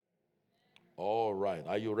All right.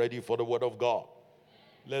 Are you ready for the word of God?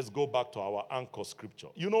 Let's go back to our anchor scripture.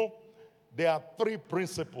 You know, there are three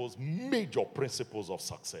principles, major principles of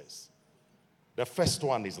success. The first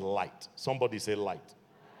one is light. Somebody say light.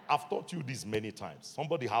 I've taught you this many times.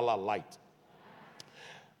 Somebody holler light.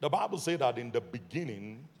 The Bible says that in the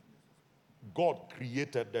beginning, God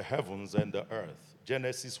created the heavens and the earth.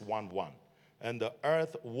 Genesis 1:1. And the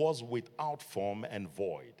earth was without form and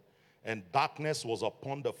void, and darkness was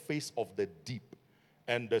upon the face of the deep,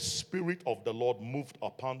 and the Spirit of the Lord moved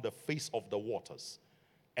upon the face of the waters.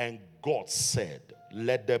 And God said,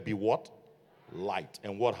 let there be what? Light.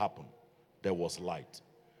 And what happened? There was light.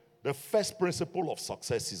 The first principle of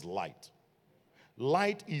success is light.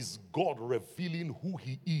 Light is God revealing who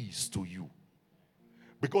he is to you.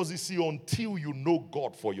 Because you see, until you know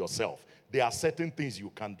God for yourself, there are certain things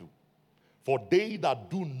you can't do. For they that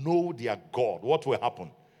do know their God, what will happen?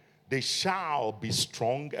 They shall be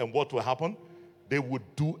strong, and what will happen? They will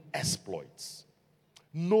do exploits.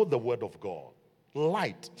 Know the word of God.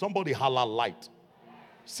 Light. Somebody holler light.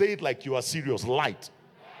 Say it like you are serious. Light.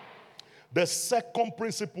 The second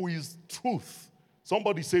principle is truth.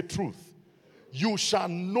 Somebody say truth. You shall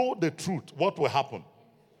know the truth. What will happen?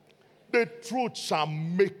 The truth shall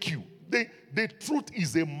make you. The truth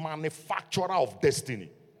is a manufacturer of destiny.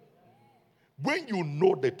 When you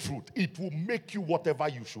know the truth, it will make you whatever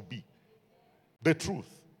you should be. The truth.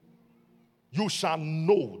 You shall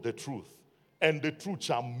know the truth, and the truth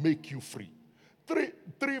shall make you free.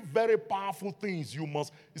 Three very powerful things you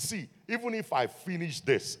must see. Even if I finish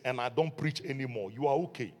this and I don't preach anymore, you are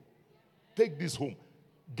okay. Take this home.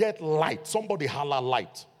 Get light. Somebody holler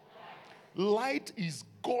light. Light is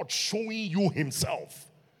God showing you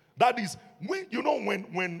himself. That is, when you know,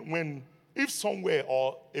 when if somewhere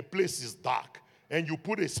or a place is dark and you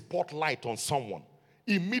put a spotlight on someone,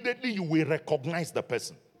 immediately you will recognize the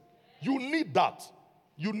person. You need that.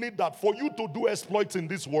 You need that. For you to do exploits in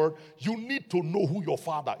this world, you need to know who your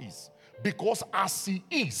Father is. Because as he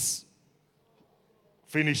is,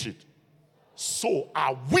 finish it, so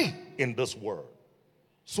are we in this world.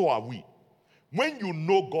 So are we. When you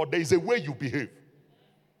know God, there is a way you behave.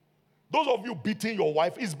 Those of you beating your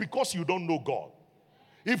wife is because you don't know God.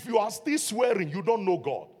 If you are still swearing, you don't know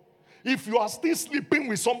God. If you are still sleeping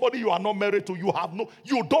with somebody you are not married to,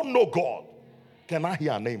 you don't know God. Can I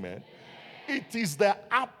hear an amen? It is the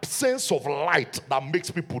absence of light that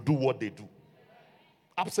makes people do what they do.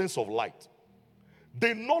 Absence of light.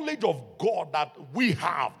 The knowledge of God that we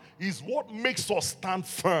have is what makes us stand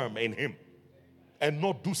firm in him and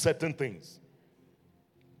not do certain things.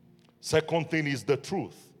 Second thing is the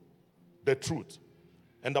truth. The truth.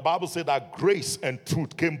 And the Bible said that grace and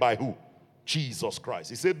truth came by who? Jesus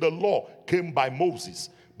Christ. He said the law came by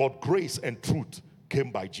Moses, but grace and truth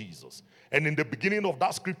came by Jesus. And in the beginning of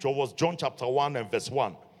that scripture was John chapter 1 and verse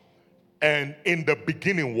 1. And in the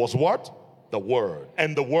beginning was what? The Word.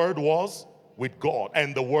 And the Word was with God.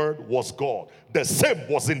 And the Word was God. The same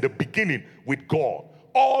was in the beginning with God.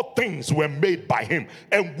 All things were made by him.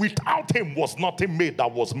 And without him was nothing made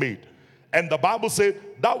that was made. And the Bible said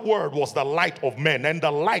that word was the light of men, and the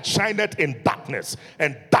light shineth in darkness,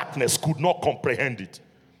 and darkness could not comprehend it.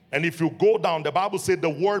 And if you go down, the Bible said the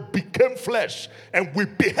word became flesh, and we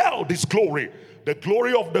beheld his glory, the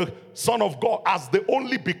glory of the Son of God as the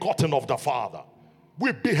only begotten of the Father.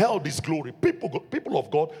 We beheld his glory. People of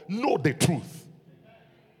God, know the truth.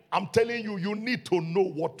 I'm telling you, you need to know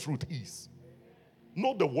what truth is.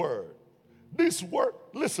 Know the word. This word,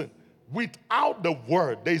 listen. Without the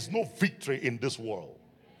word, there is no victory in this world.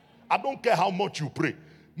 I don't care how much you pray.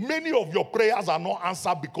 Many of your prayers are not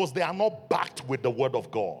answered because they are not backed with the word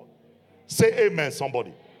of God. Say amen,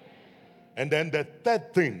 somebody. And then the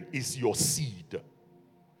third thing is your seed.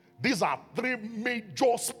 These are three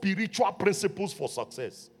major spiritual principles for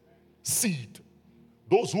success. Seed.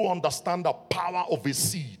 Those who understand the power of a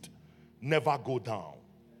seed never go down.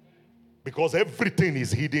 Because everything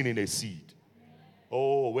is hidden in a seed.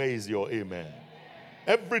 Oh, where is your amen?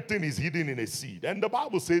 Everything is hidden in a seed. And the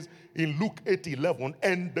Bible says in Luke 8:11,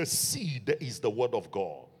 and the seed is the word of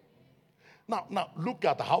God. Now look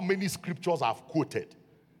at how many scriptures I've quoted.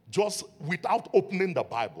 Just without opening the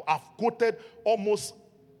Bible. I've quoted almost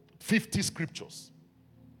 50 scriptures.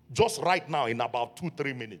 Just right now in about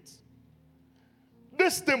 2-3 minutes.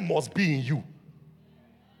 This thing must be in you.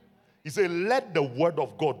 He said, let the word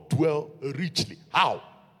of God dwell richly. How?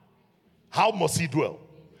 How must he dwell?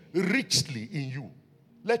 Richly in you.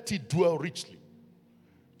 Let it dwell richly.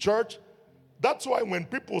 Church, that's why when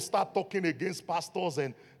people start talking against pastors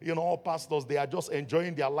and, all pastors, they are just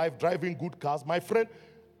enjoying their life, driving good cars. My friend,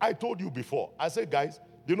 I told you before. I said, guys,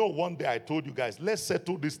 You know, one day I told you guys, let's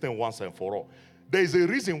settle this thing once and for all. There is a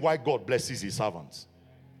reason why God blesses his servants.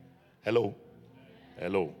 Hello?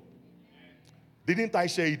 Hello? Didn't I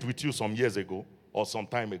share it with you some years ago or some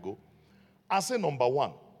time ago? I said, number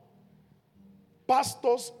one,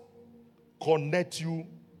 pastors connect you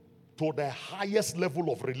to the highest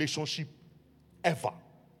level of relationship ever.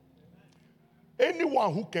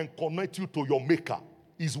 Anyone who can connect you to your maker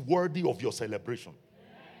is worthy of your celebration.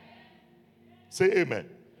 Say amen.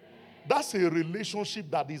 That's a relationship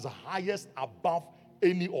that is highest above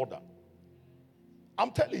any other. I'm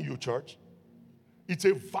telling you, church, it's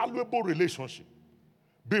a valuable relationship.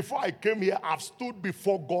 Before I came here, I've stood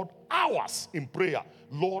before God hours in prayer.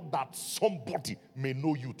 Lord, that somebody may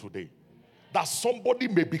know you today. That somebody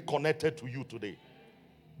may be connected to you today.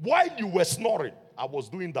 While you were snoring, I was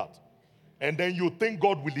doing that. And then you think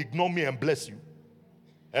God will ignore me and bless you.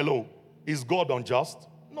 Hello? Is God unjust?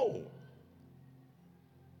 No.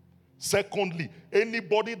 Secondly,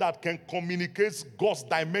 anybody that can communicate God's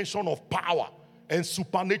dimension of power and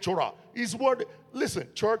supernatural is worthy. Listen,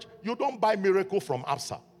 church, you don't buy miracle from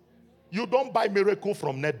ABSA. You don't buy miracle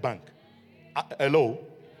from NEDBANK. Hello?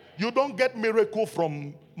 You don't get miracle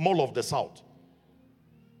from Mall of the South.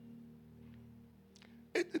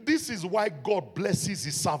 This is why God blesses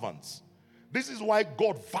his servants. This is why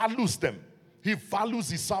God values them. He values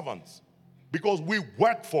his servants because we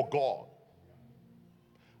work for God.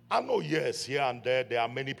 I know, yes, here and there are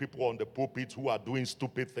many people on the pulpit who are doing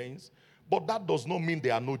stupid things, but that does not mean they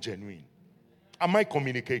are not genuine. Am I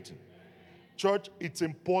communicating? Church, it's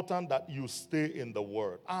important that you stay in the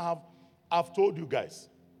word. I've told you guys,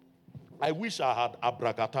 I wish I had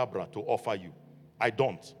abracadabra to offer you. I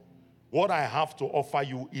don't. What I have to offer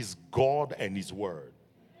you is God and his word.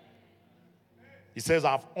 He says,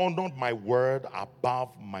 I've honored my word above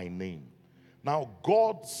my name. Now,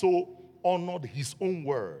 God so honored his own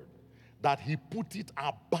word that he put it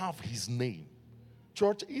above his name.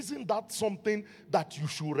 Church, isn't that something that you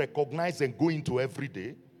should recognize and go into every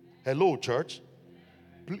day? Hello, church.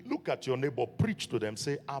 Look at your neighbor, preach to them.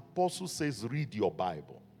 Say, Apostle says, read your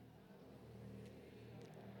Bible.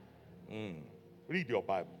 Read your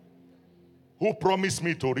Bible. Who promised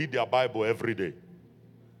me to read their Bible every day?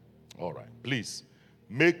 All right, please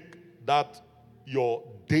make that your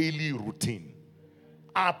daily routine.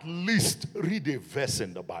 At least read a verse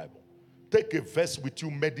in the Bible. Take a verse with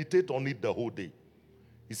you, meditate on it the whole day.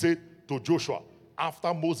 He said to Joshua,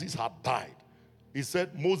 after Moses had died, he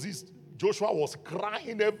said Joshua was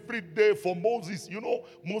crying every day for Moses. You know,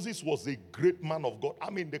 Moses was a great man of God. I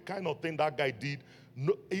mean, the kind of thing that guy did,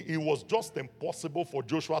 it was just impossible for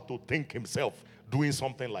Joshua to think himself doing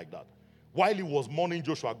something like that. While he was mourning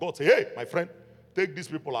Joshua, God said, hey, my friend, take these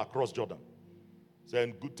people across Jordan.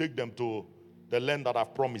 And take them to the land that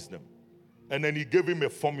I've promised them. And then he gave him a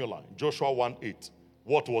formula, Joshua 1:8.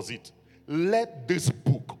 What was it? Let this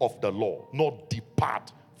book of the law not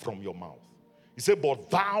depart from your mouth. He said, but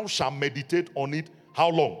thou shalt meditate on it, how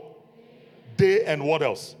long? Day and what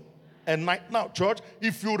else? And night. Now, church,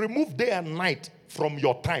 if you remove day and night from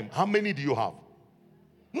your time, how many do you have?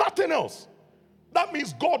 Nothing else. That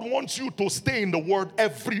means God wants you to stay in the word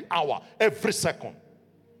every hour, every second.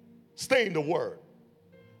 Stay in the word.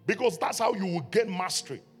 Because that's how you will get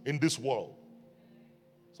mastery in this world.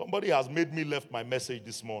 Somebody has made me left my message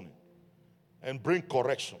this morning and bring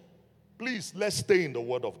correction. Please, let's stay in the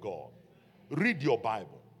word of God. Read your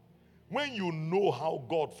Bible. When you know how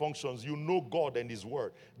God functions, you know God and his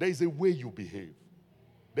word, there is a way you behave.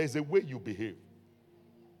 There is a way you behave.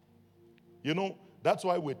 You know, that's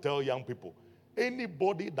why we tell young people,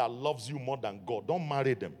 anybody that loves you more than God, don't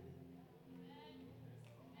marry them.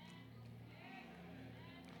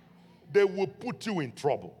 They will put you in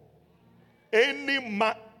trouble. Any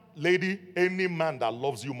man, lady, any man that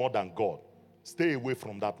loves you more than God, stay away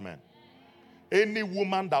from that man. Any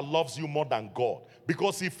woman that loves you more than God,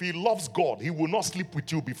 because if he loves God, he will not sleep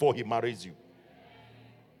with you before he marries you.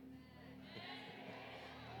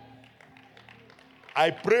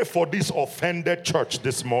 I pray for this offended church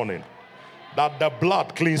this morning, that the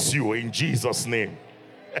blood cleanse you in Jesus' name.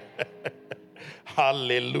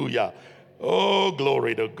 Hallelujah. Oh,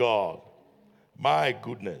 glory to God. My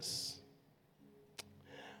goodness.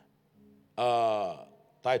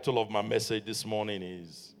 Title of my message this morning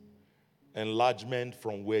is Enlargement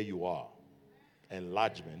from Where You Are.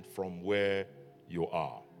 Enlargement from where you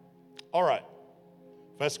are. All right.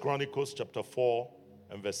 1 Chronicles chapter 4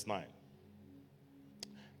 and verse 9.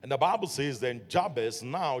 And the Bible says then Jabez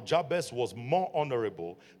was more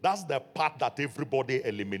honorable. That's the part that everybody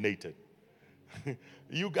eliminated.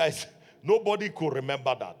 You guys, nobody could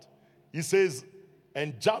remember that. He says,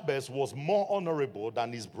 And Jabez was more honorable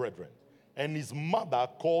than his brethren. And his mother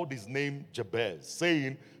called his name Jabez,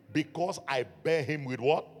 saying, because I bear him with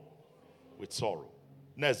what? With sorrow.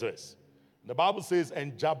 Next verse. The Bible says,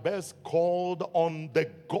 and Jabez called on the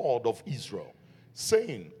God of Israel,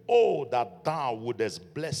 saying, oh, that thou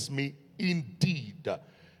wouldest bless me indeed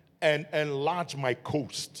and enlarge my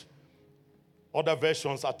coast. Other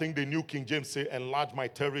versions, I think the New King James say, enlarge my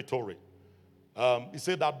territory. He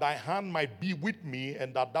said that thy hand might be with me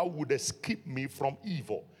and that thou wouldest keep me from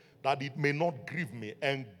evil, that it may not grieve me.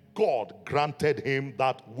 And God granted him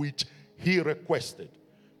that which he requested.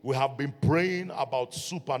 We have been praying about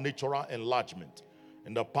supernatural enlargement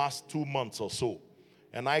in the past 2 months or so.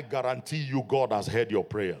 And I guarantee you God has heard your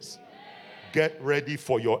prayers. Get ready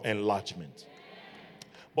for your enlargement.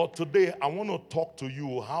 But today I want to talk to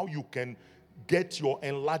you how you can get your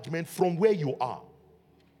enlargement from where you are.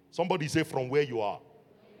 Somebody say from where you are.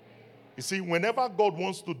 You see, whenever God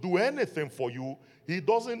wants to do anything for you, he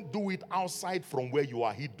doesn't do it outside from where you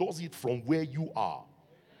are. He does it from where you are.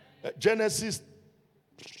 Genesis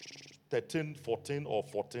 13:14 or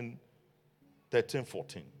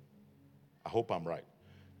 13:14. I hope I'm right.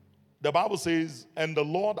 The Bible says, and the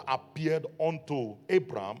Lord appeared unto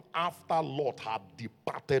Abram after Lot had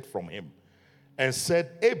departed from him and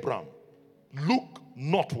said, Abram, look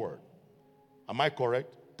northward. Am I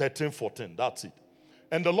correct? 13:14, that's it.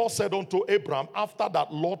 And the Lord said unto Abram, after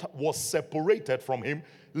that Lot was separated from him,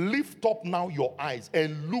 lift up now your eyes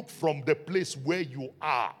and look from the place where you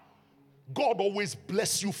are. God always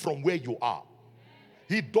bless you from where you are.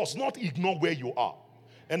 He does not ignore where you are.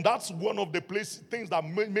 And that's one of the things that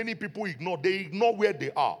many people ignore. They ignore where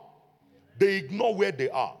they are. They ignore where they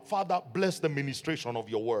are. Father, bless the ministration of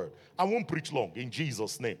your word. I won't preach long in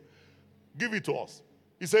Jesus' name. Give it to us.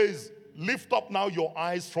 He says, lift up now your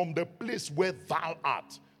eyes from the place where thou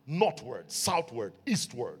art, northward, southward,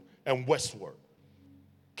 eastward, and westward.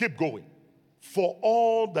 Keep going. For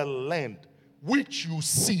all the land which you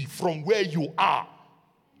see from where you are,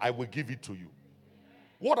 I will give it to you.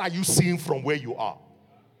 What are you seeing from where you are?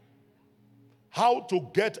 How to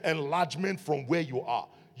get enlargement from where you are?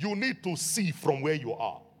 You need to see from where you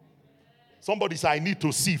are. Somebody say, I need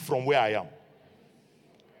to see from where I am.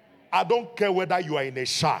 I don't care whether you are in a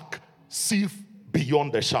shack. See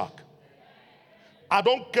beyond the shack. I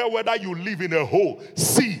don't care whether you live in a hole.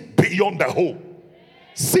 See beyond the hole.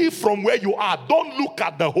 See from where you are. Don't look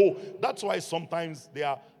at the hole. That's why sometimes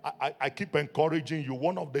I keep encouraging you.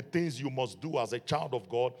 One of the things you must do as a child of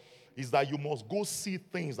God is that you must go see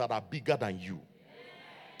things that are bigger than you.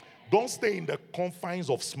 Don't stay in the confines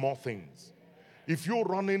of small things. If you're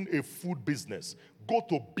running a food business, go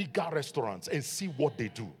to bigger restaurants and see what they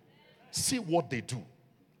do. See what they do.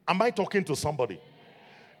 Am I talking to somebody?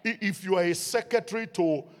 If you are a secretary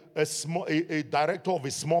to a director of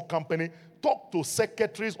a small company, talk to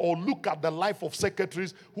secretaries or look at the life of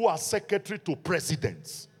secretaries who are secretary to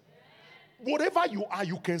presidents. Whatever you are,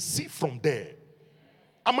 you can see from there.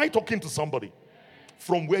 Am I talking to somebody?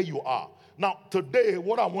 From where you are. Now, today,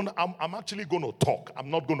 what I'm actually going to talk.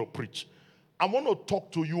 I'm not going to preach. I want to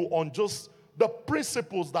talk to you on just the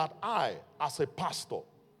principles that I, as a pastor,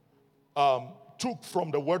 took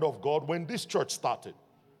from the Word of God when this church started.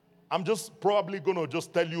 I'm just probably going to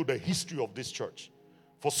just tell you the history of this church.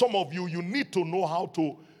 For some of you, you need to know how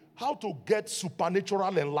to get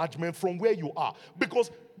supernatural enlargement from where you are.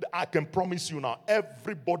 Because I can promise you now,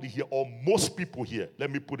 everybody here, or most people here, let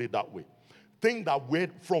me put it that way, think that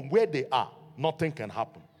from where they are, nothing can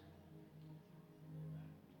happen.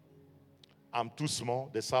 I'm too small.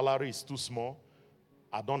 The salary is too small.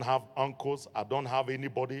 I don't have uncles. I don't have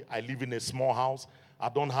anybody. I live in a small house. I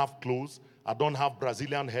don't have clothes. I don't have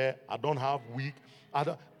Brazilian hair. I don't have wig.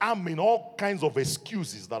 I'm in all kinds of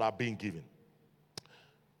excuses that are being given.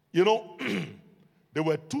 You know, there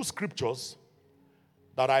were 2 scriptures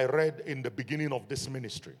that I read in the beginning of this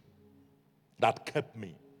ministry that kept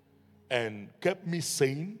me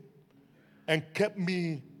sane and kept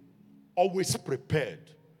me always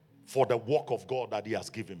prepared for the work of God that he has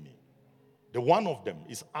given me. The one of them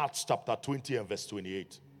is Acts chapter 20 and verse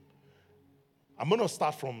 28. I'm going to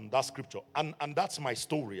start from that scripture, and that's my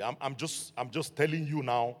story. I'm just telling you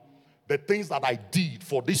now the things that I did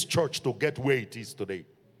for this church to get where it is today.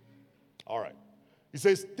 All right. He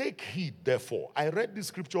says, take heed, therefore. I read this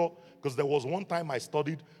scripture because there was one time I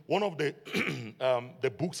studied one of the the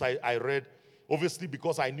books I read, obviously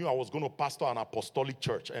because I knew I was going to pastor an apostolic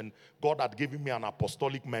church, and God had given me an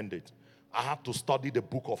apostolic mandate. I had to study the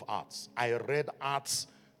book of Acts. I read Acts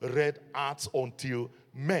until,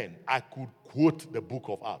 man, I could quote the book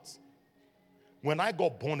of Acts. When I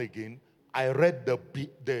got born again, I read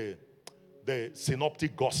the the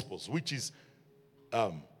synoptic gospels, which is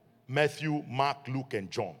Matthew, Mark, Luke,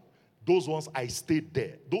 and John. Those ones, I stayed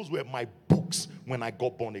there. Those were my books when I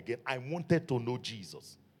got born again. I wanted to know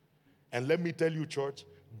Jesus. And let me tell you, church,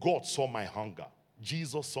 God saw my hunger.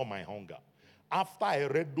 Jesus saw my hunger. After I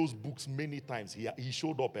read those books many times, he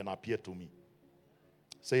showed up and appeared to me.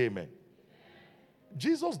 Say amen.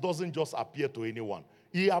 Jesus doesn't just appear to anyone.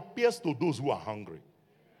 He appears to those who are hungry.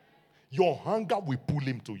 Your hunger will pull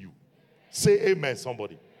him to you. Say amen,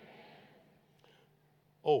 somebody.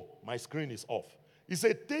 Oh, my screen is off. He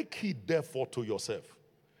said, take heed therefore to yourself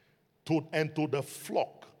and to the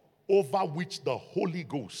flock over which the Holy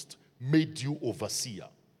Ghost made you overseer.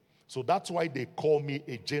 So that's why they call me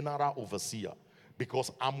a general overseer, because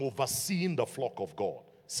I'm overseeing the flock of God.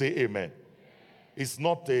 Say amen. It's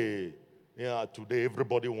not today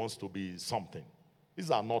everybody wants to be something. These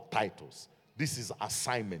are not titles. This is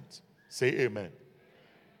assignment. Say amen.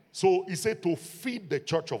 So he said to feed the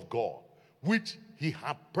church of God, which he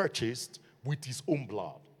had purchased with his own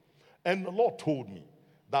blood. And the Lord told me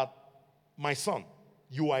that, my son,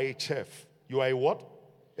 you are a chef. You are a what?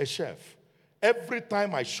 A chef. Every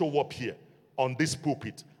time I show up here on this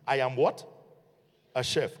pulpit, I am what? A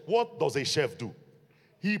chef. What does a chef do?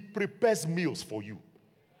 He prepares meals for you.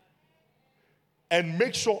 And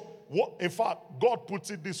make sure, in fact, God puts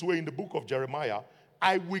it this way in the book of Jeremiah,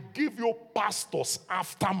 I will give you pastors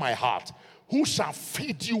after my heart, who shall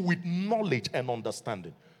feed you with knowledge and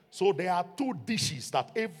understanding. So there are two dishes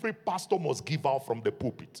that every pastor must give out from the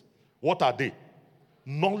pulpit. What are they?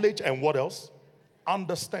 Knowledge and what else?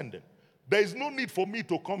 Understanding. There is no need for me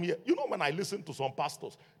to come here. You know, when I listen to some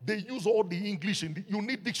pastors, they use all the English. You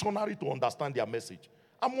need dictionary to understand their message.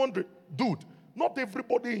 I'm wondering, dude, not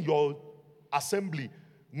everybody in your assembly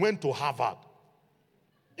went to Harvard.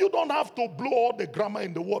 You don't have to blow all the grammar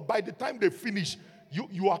in the world. By the time they finish,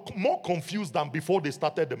 you are more confused than before they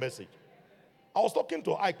started the message. I was talking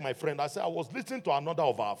to Ike, my friend. I said I was listening to another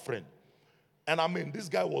of our friends. And I mean, this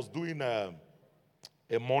guy was doing a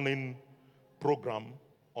morning program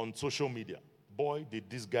on social media. Boy, did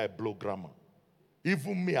this guy blow grammar.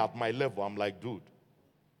 Even me at my level, I'm like, dude,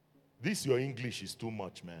 this your English is too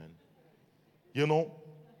much, man. You know?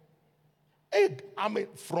 I mean,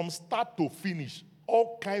 from start to finish,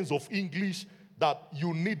 all kinds of English that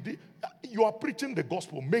you need. You are preaching the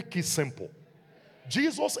gospel. Make it simple.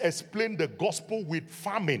 Jesus explained the gospel with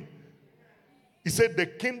farming. He said the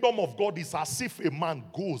kingdom of God is as if a man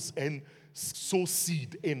goes and sows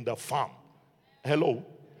seed in the farm. Hello?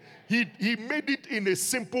 He made it in a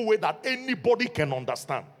simple way that anybody can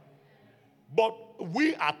understand. But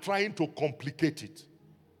we are trying to complicate it.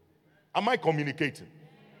 Am I communicating?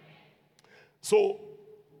 So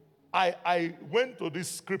I went to this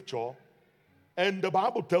scripture, and the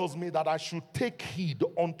Bible tells me that I should take heed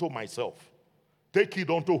unto myself. Take heed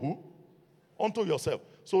unto who? Unto yourself.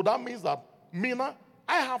 So that means that, Mina,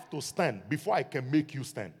 I have to stand before I can make you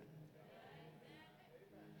stand.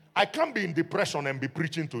 I can't be in depression and be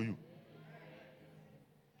preaching to you.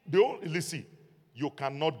 Listen, you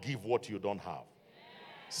cannot give what you don't have.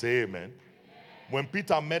 Say amen. When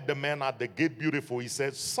Peter met the man at the gate beautiful, he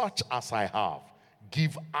said, such as I have,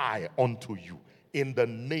 give I unto you. In the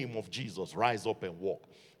name of Jesus, rise up and walk.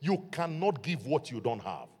 You cannot give what you don't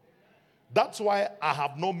have. That's why I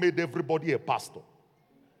have not made everybody a pastor.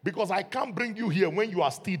 Because I can't bring you here when you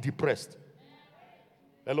are still depressed.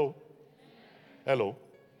 Hello? Hello?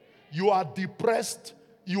 You are depressed.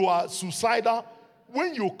 You are suicidal.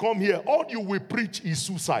 When you come here, all you will preach is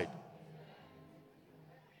suicide.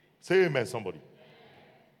 Say amen, somebody.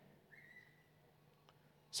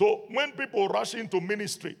 So when people rush into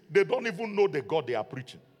ministry, they don't even know the God they are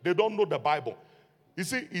preaching. They don't know the Bible. You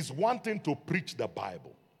see, it's one thing to preach the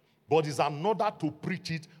Bible, but it's another to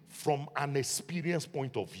preach it from an experience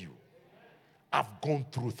point of view. I've gone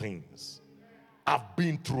through things. I've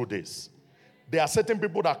been through this. There are certain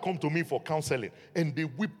people that come to me for counseling, and they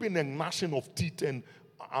weeping and gnashing of teeth, and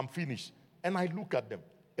I'm finished. And I look at them.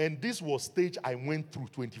 And this was stage I went through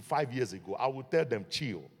 25 years ago. I would tell them,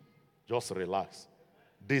 chill. Just relax.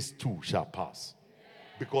 This too shall pass.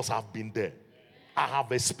 Because I've been there. I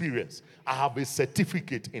have experience. I have a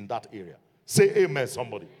certificate in that area. Say amen,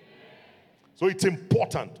 somebody. So it's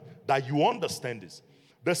important that you understand this.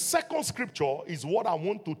 The second scripture is what I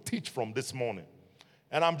want to teach from this morning.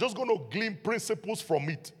 And I'm just going to glean principles from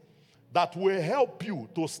it that will help you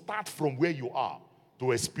to start from where you are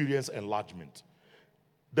to experience enlargement.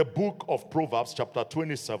 The book of Proverbs, chapter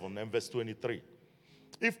 27 and verse 23.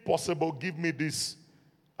 If possible, give me this.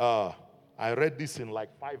 I read this in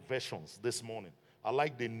like 5 versions this morning. I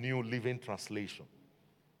like the New Living Translation.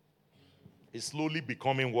 It's slowly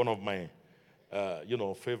becoming one of my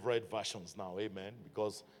favorite versions now, amen,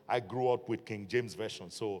 because I grew up with King James Version,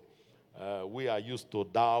 so we are used to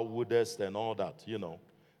thou wouldest and all that,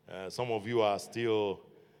 Some of you are still,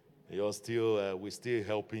 we're still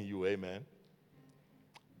helping you, amen.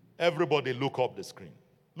 Everybody look up the screen.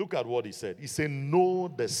 Look at what he said. He said, know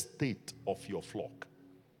the state of your flock.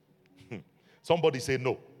 Somebody say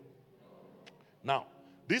no. Now,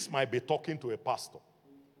 this might be talking to a pastor,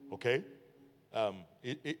 okay?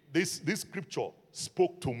 This scripture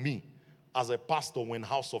spoke to me as a pastor when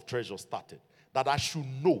House of Treasures started, that I should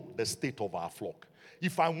know the state of our flock.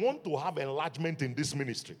 If I want to have enlargement in this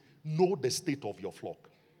ministry, know the state of your flock.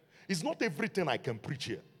 It's not everything I can preach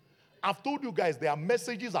here. I've told you guys there are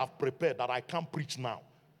messages I've prepared that I can't preach now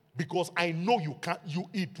because I know you can't.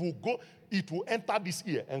 It will enter this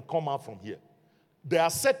ear and come out from here. There are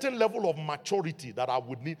certain level of maturity that I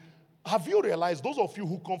would need. Have you realized, those of you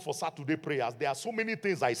who come for Saturday prayers, there are so many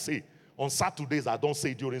things I say on Saturdays I don't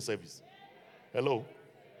say during service. Hello?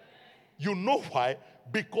 You know why?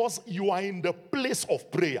 Because you are in the place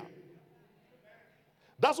of prayer.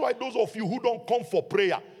 That's why those of you who don't come for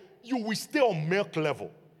prayer, you will stay on milk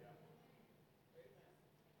level.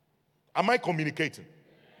 Am I communicating?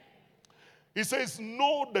 He says,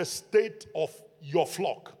 know the state of your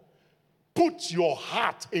flock. Put your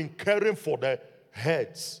heart in caring for the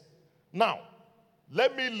heads. Now,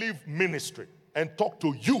 let me leave ministry and talk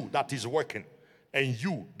to you that is working and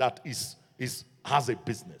you that has a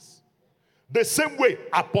business. The same way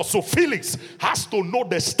Apostle Felix has to know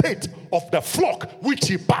the state of the flock which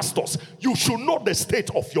he pastors. You should know the state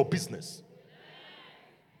of your business.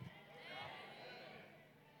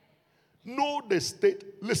 Know the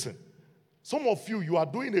state. Listen, some of you are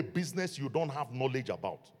doing a business you don't have knowledge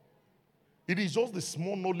about. It is just the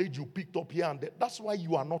small knowledge you picked up here and there. That's why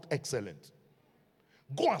you are not excellent.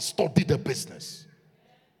 Go and study the business.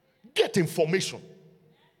 Get information.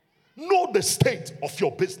 Know the state of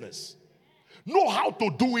your business. Know how to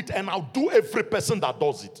do it and outdo every person that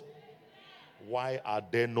does it. Why are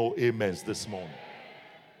there no amens this morning?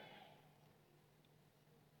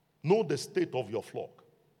 Know the state of your flock.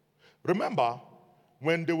 Remember,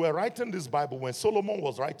 when they were writing this Bible, when Solomon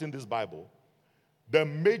was writing this Bible, the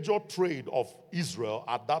major trade of Israel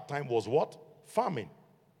at that time was what? Farming.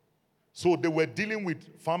 So they were dealing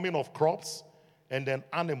with farming of crops and then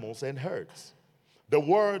animals and herds. The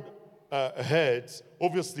word herds,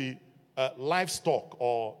 obviously, livestock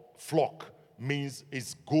or flock means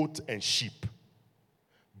is goat and sheep.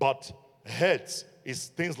 But herds is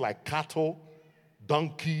things like cattle,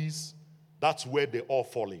 donkeys. That's where they all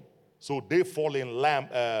fall in. So they fall in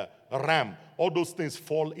ram. All those things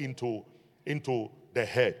fall into the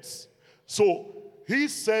heads. So he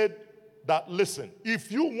said that, listen, if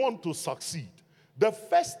you want to succeed, the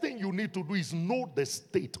first thing you need to do is know the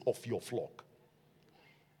state of your flock.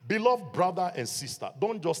 Beloved brother and sister,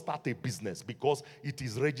 don't just start a business because it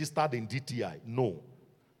is registered in DTI. No.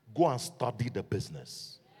 Go and study the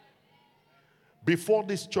business. Before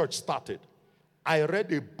this church started, I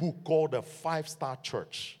read a book called The 5-Star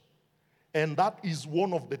Church. And that is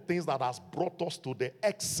one of the things that has brought us to the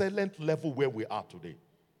excellent level where we are today.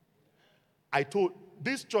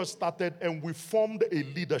 This church started and we formed a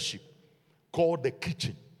leadership called The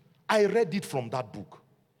Kitchen. I read it from that book.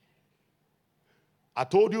 I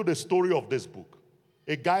told you the story of this book.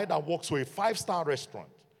 A guy that works for a 5-star restaurant.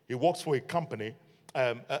 He works for a company,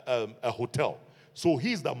 a hotel. So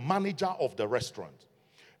he's the manager of the restaurant.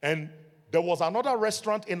 And there was another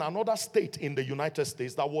restaurant in another state in the United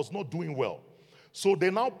States that was not doing well. So they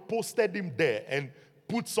now posted him there and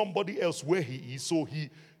put somebody else where he is. So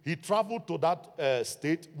he traveled to that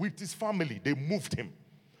state with his family. They moved him.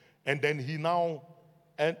 And then he now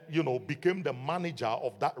became the manager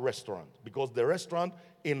of that restaurant because the restaurant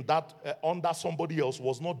in that under somebody else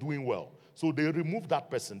was not doing well. So they removed that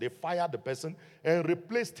person. They fired the person and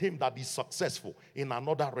replaced him that is successful in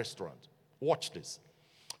another restaurant. Watch this.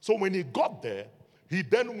 So when he got there, he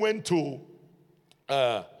then went to,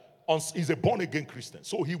 he's a born-again Christian.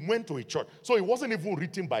 So he went to a church. So it wasn't even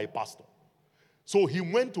written by a pastor. So he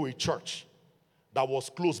went to a church that was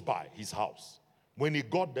close by his house. When he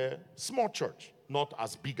got there, small church, not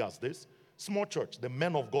as big as this, small church. The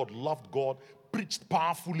men of God loved God, preached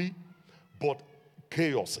powerfully, but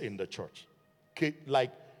chaos in the church.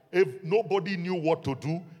 Like, if nobody knew what to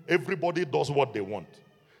do, everybody does what they want.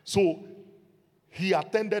 So he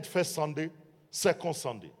attended first Sunday, second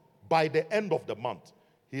Sunday. By the end of the month,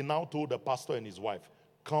 he now told the pastor and his wife,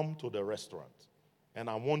 come to the restaurant, and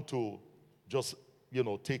I want to just,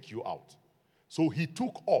 take you out. So he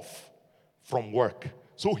took off from work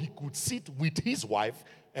so he could sit with his wife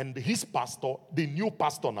and his pastor, the new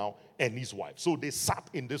pastor now, and his wife. So they sat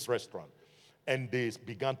in this restaurant and they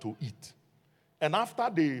began to eat. And after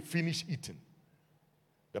they finished eating,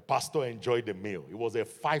 the pastor enjoyed the meal. It was a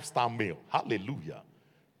 5-star meal. Hallelujah.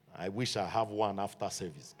 I wish I have one after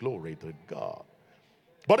service. Glory to God.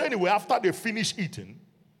 But anyway, after they finished eating,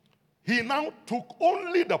 he now took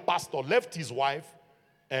only the pastor, left his wife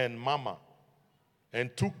and mama,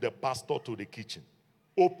 and took the pastor to the kitchen,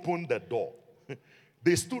 opened the door.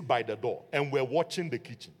 They stood by the door and were watching the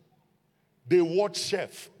kitchen. They watched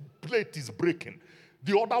chef, plate is breaking.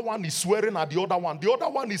 The other one is swearing at the other one. The other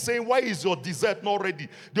one is saying, why is your dessert not ready?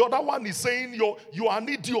 The other one is saying, you are an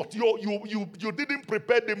idiot. You didn't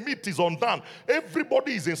prepare, the meat is undone.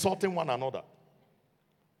 Everybody is insulting one another.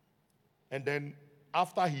 And then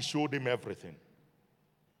after he showed him everything,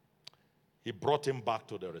 he brought him back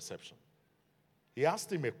to the reception. He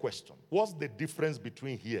asked him a question. What's the difference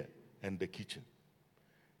between here and the kitchen?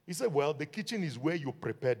 He said, well, the kitchen is where you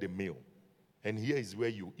prepare the meal, and here is where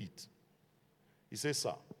you eat. He says,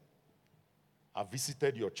 sir, I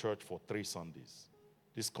visited your church for 3 Sundays.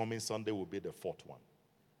 This coming Sunday will be the 4th one.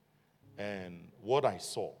 And what I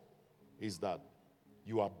saw is that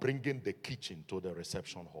you are bringing the kitchen to the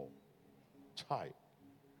reception hall. Child.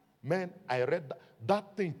 Man, I read that.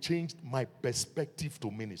 That thing changed my perspective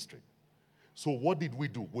to ministry. So what did we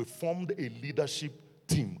do? We formed a leadership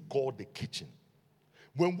team called the kitchen.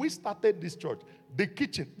 When we started this church, the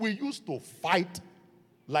kitchen, we used to fight.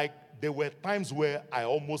 Like there were times where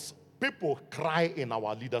people cry in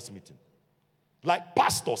our leaders meeting. Like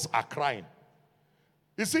pastors are crying.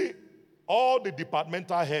 You see, all the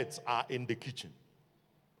departmental heads are in the kitchen.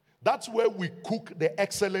 That's where we cook the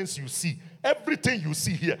excellence you see. Everything you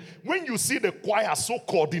see here. When you see the choir so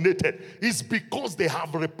coordinated, it's because they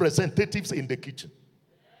have representatives in the kitchen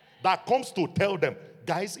that comes to tell them,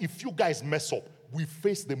 guys, if you guys mess up, we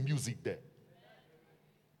face the music there.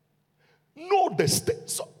 Know the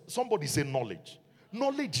state. Somebody say knowledge.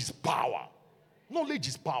 Knowledge is power. Knowledge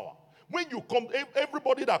is power. When you come,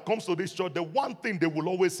 everybody that comes to this church, the one thing they will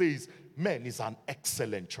always say is, man, it's an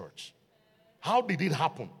excellent church. How did it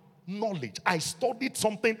happen? Knowledge. I studied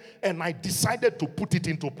something and I decided to put it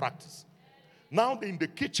into practice. Now in the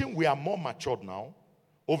kitchen, we are more matured now.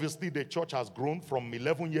 Obviously, the church has grown from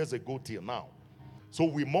 11 years ago till now. So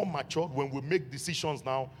we're more matured. When we make decisions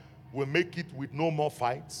now, we make it with no more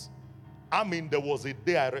fights. I mean, there was a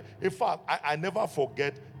day, in fact, I never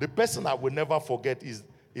forget, the person I will never forget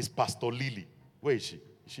is Pastor Lily. Where is she?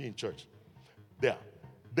 Is she in church? There.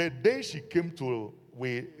 The day she came to,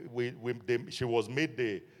 she was made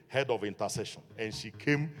the head of intercession, and she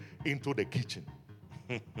came into the kitchen.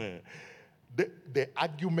 The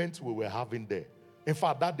arguments we were having there. In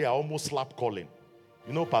fact, that day I almost slapped Colin.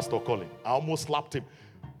 You know Pastor Colin? I almost slapped him.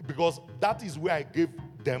 Because that is where I gave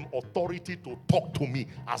them authority to talk to me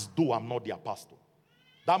as though I'm not their pastor.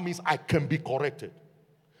 That means I can be corrected.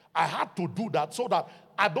 I had to do that so that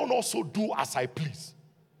I don't also do as I please.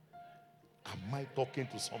 Am I talking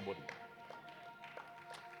to somebody?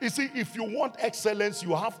 You see, if you want excellence,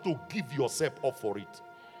 you have to give yourself up for it.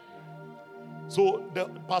 So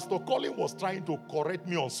Pastor Colin was trying to correct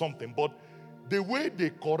me on something, but the way the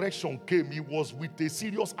correction came, it was with a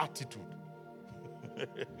serious attitude.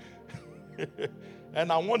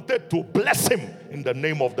 And I wanted to bless him in the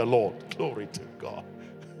name of the Lord. Glory to God.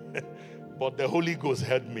 But the Holy Ghost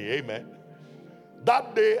helped me. Amen.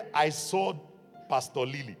 That day I saw Pastor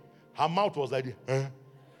Lily. Her mouth was like, huh?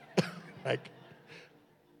 Like,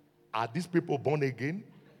 are these people born again?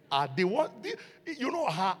 Are they what? You know,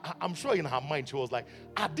 I'm sure in her mind she was like,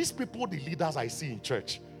 are these people the leaders I see in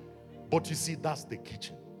church? But you see, that's the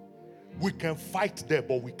kitchen. We can fight there,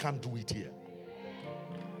 but we can't do it here.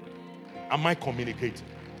 Am I communicating?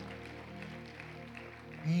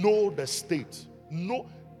 Know the state. Know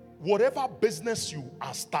whatever business you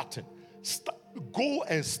are starting, go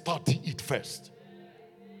and study it first.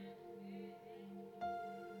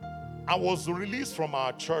 I was released from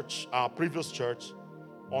our church, our previous church,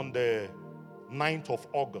 on the 9th of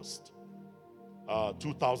August,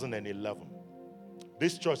 2011.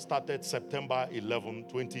 This church started September 11,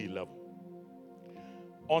 2011.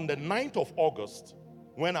 On the 9th of August,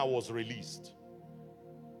 when I was released,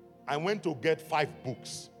 I went to get 5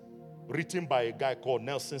 books written by a guy called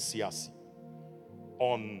Nelson Siasi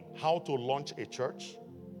on how to launch a church.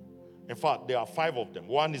 In fact, there are 5 of them.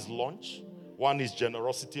 One is launch. One is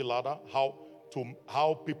generosity ladder. How to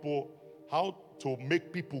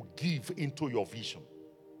make people give into your vision.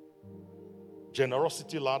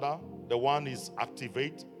 Generosity ladder. The one is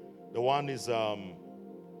activate. The one is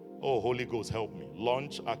Holy Ghost help me.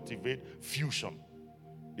 Launch, activate, fusion.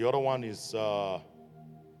 The other one is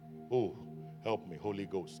Help me, Holy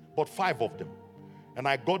Ghost. But 5 of them. And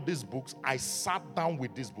I got these books. I sat down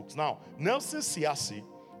with these books. Now, Nelson Siasi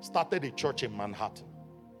started a church in Manhattan.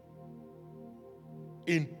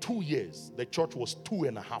 In 2 years, the church was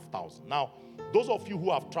 2,500. Now, those of you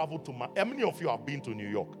who have traveled to, how many of you have been to New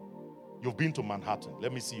York? You've been to Manhattan.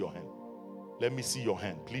 Let me see your hand. Let me see your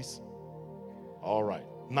hand, please. All right.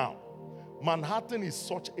 Now, Manhattan is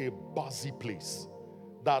such a buzzy place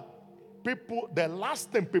that people, the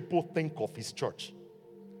last thing people think of is church.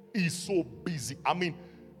 It's so busy. I mean,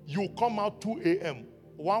 you come out 2 a.m.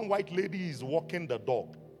 One white lady is walking the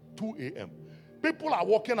dog, 2 a.m. People are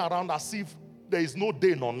walking around as if there is no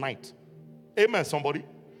day nor night. Amen, somebody?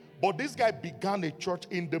 But this guy began a church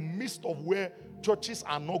in the midst of where churches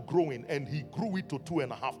are not growing, and he grew it to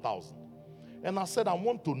 2,500. And I said, I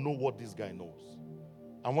want to know what this guy knows.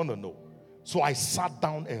 I want to know. So I sat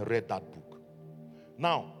down and read that book.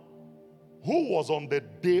 Now, who was on the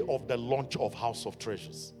day of the launch of House of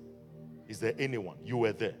Treasures? Is there anyone? You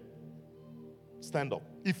were there. Stand up.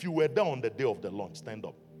 If you were there on the day of the launch, stand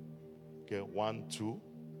up. Okay, 1, 2,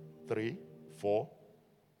 3, 4,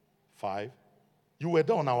 5. You were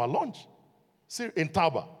there on our launch. See, in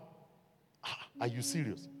Taba. Are you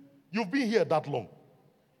serious? You've been here that long.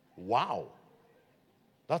 Wow.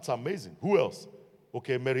 That's amazing. Who else?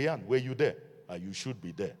 Okay, Marianne, were you there? You should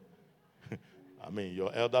be there. I mean,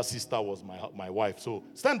 your elder sister was my wife. So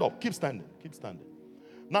stand up. Keep standing. Keep standing.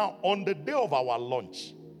 Now, on the day of our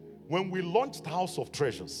launch, when we launched House of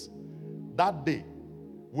Treasures, that day,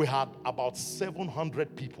 we had about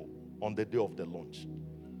 700 people on the day of the launch.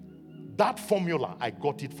 That formula, I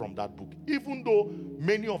got it from that book. Even though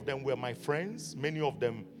many of them were my friends, many of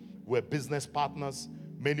them were business partners,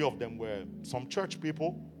 many of them were some church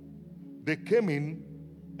people, they came in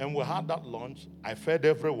and we had that launch. I fed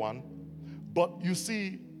everyone. But you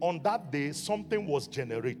see, on that day, something was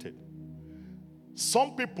generated.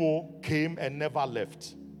 Some people came and never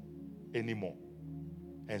left anymore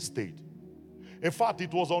and stayed. In fact,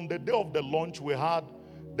 it was on the day of the launch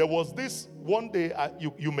there was this one day,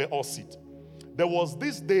 you may all sit. There was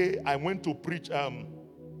this day I went to preach,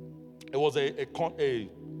 it was a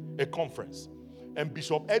conference. And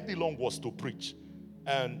Bishop Eddie Long was to preach.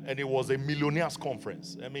 And it was a millionaires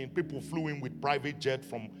conference. I mean, people flew in with private jet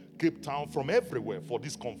from Cape Town, from everywhere for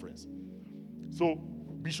this conference. So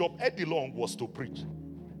Bishop Eddie Long was to preach.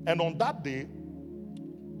 And on that day,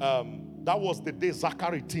 that was the day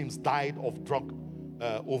Zachary Timms died of drug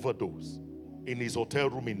overdose in his hotel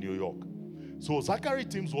room in New York. So Zachary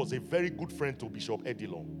Timms was a very good friend to Bishop Eddie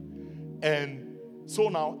Long. And so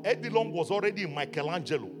now Eddie Long was already in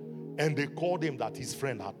Michelangelo, and they called him that his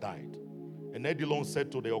friend had died. And Eddie Long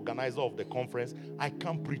said to the organizer of the conference, I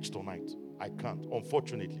can't preach tonight. I can't,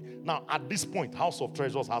 unfortunately. Now, at this point, House of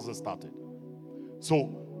Treasures hasn't started.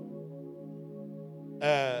 So,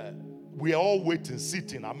 we are all waiting,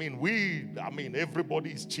 sitting. I mean,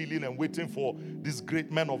 everybody is chilling and waiting for this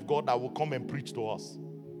great man of God that will come and preach to us.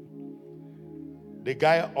 The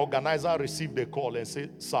guy, organizer, received a call and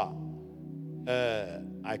said, sir,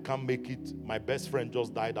 I can't make it. My best friend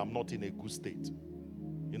just died. I'm not in a good state.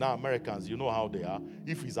 You know, Americans, you know how they are.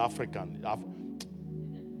 If he's African,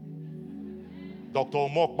 Dr.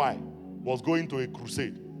 Omokpai was going to a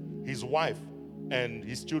crusade. His wife and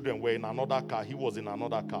his children were in another car. He was in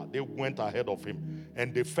another car. They went ahead of him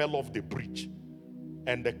and they fell off the bridge.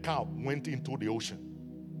 And the car went into the ocean.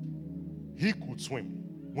 He could swim.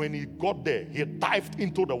 When he got there, he dived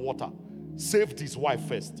into the water, saved his wife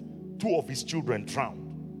first. 2 of his children drowned.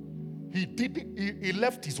 He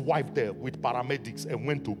left his wife there with paramedics and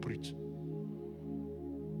went to preach.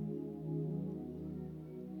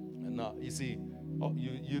 And now, you see,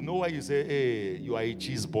 you know why you say, hey, you are a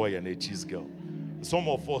cheese boy and a cheese girl. Some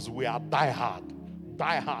of us, we are die hard.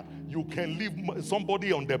 Die hard. You can leave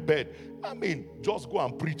somebody on the bed. I mean, just go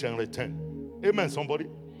and preach and return. Amen, somebody?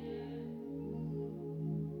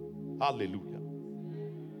 Hallelujah.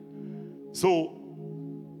 So,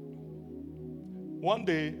 one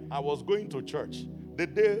day, I was going to church.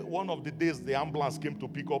 One of the days, the ambulance came to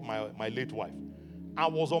pick up my late wife. I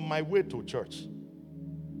was on my way to church.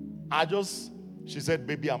 She said,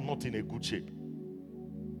 baby, I'm not in a good shape.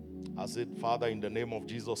 I said, Father, in the name of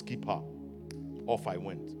Jesus, keep her. Off I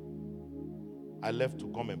went. I left to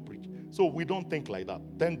come and preach. So we don't think like that.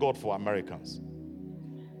 Thank God for Americans.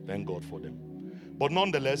 Thank God for them. But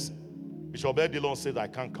nonetheless, Bishop Edilon said, I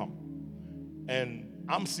can't come. And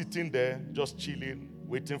I'm sitting there, just chilling,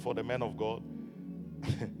 waiting for the man of God.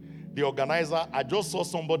 The organizer, I just saw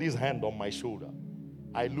somebody's hand on my shoulder.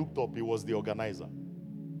 I looked up, it was the organizer.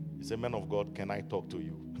 He said, man of God, can I talk to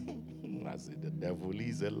you? I said, the devil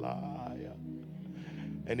is a liar.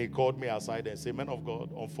 And he called me aside and said, man of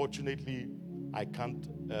God, unfortunately, I can't,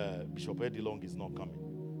 Bishop Edilong is not coming.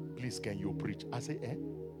 Please, can you preach? I say,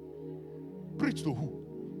 preach to who?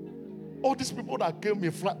 All these people that came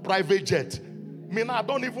in private jet. I mean, I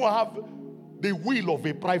don't even have the wheel of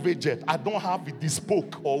a private jet. I don't have the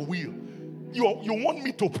spoke or wheel. You want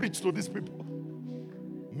me to preach to these people?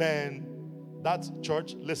 Man, that's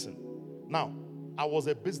church. Listen. Now, I was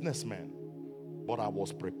a businessman, but I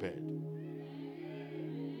was prepared.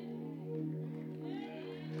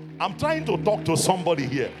 I'm trying to talk to somebody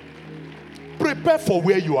here. Prepare for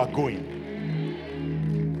where you are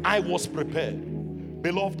going. I was prepared.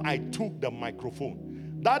 Beloved, I took the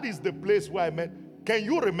microphone. That is the place where I met. Can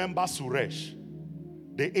you remember Suresh,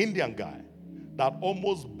 the Indian guy that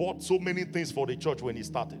almost bought so many things for the church when he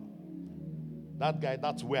started? That guy,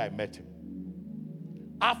 that's where I met him.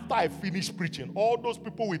 After I finished preaching, all those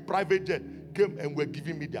people with private jet came and were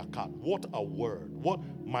giving me their card. What a word. What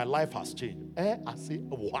my life has changed. I say,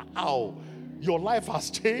 wow, your life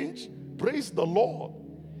has changed. Praise the Lord.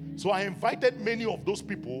 So I invited many of those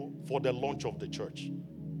people for the launch of the church.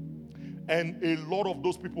 And a lot of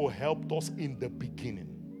those people helped us in the beginning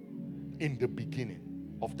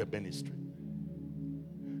of the ministry.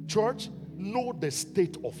 Church, know the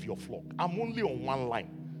state of your flock. I'm only on one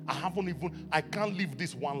line. I can't leave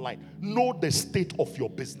this one line. Know the state of your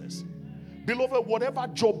business. Beloved, whatever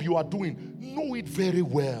job you are doing, know it very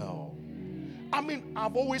well. I mean,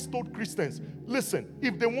 I've always told Christians, listen,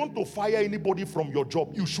 if they want to fire anybody from your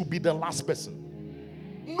job, you should be the last person.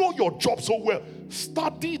 Know your job so well.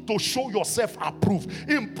 Study to show yourself approved.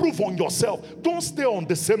 Improve on yourself. Don't stay on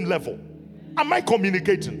the same level. Am I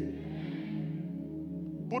communicating?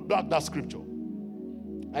 Put back that scripture.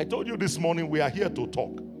 I told you this morning we are here to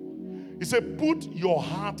talk. He said, put your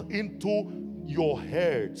heart into your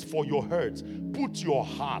herds, for your herds. Put your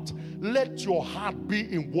heart. Let your heart be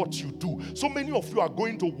in what you do. So many of you are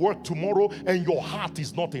going to work tomorrow and your heart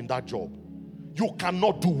is not in that job. You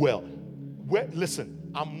cannot do well. Listen,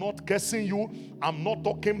 I'm not cursing you. I'm not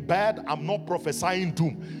talking bad. I'm not prophesying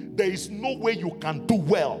doom. There is no way you can do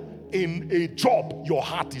well in a job your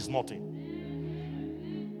heart is not in.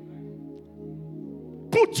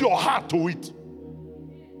 Put your heart to it.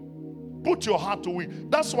 Put your heart to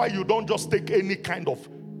it. That's why you don't just take any kind of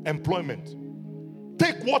employment.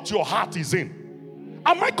 Take what your heart is in.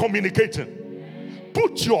 Am I communicating?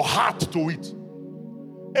 Put your heart to it.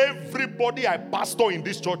 Everybody I pastor in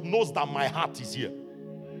this church knows that my heart is here.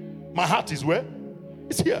 My heart is where?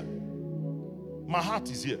 It's here. My heart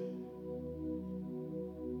is here.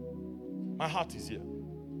 My heart is here.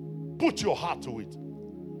 Put your heart to it.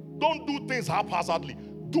 Don't do things haphazardly.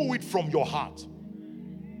 Do it from your heart.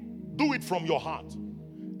 Do it from your heart.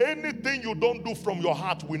 Anything you don't do from your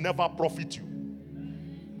heart will never profit you.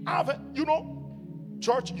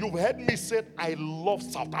 Church, you've heard me say, I love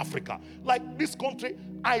South Africa. Like this country,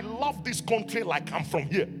 I love this country like I'm from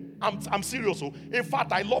here. I'm serious. In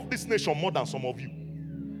fact, I love this nation more than some of you.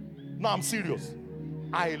 No, I'm serious.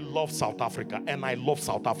 I love South Africa and I love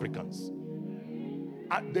South Africans.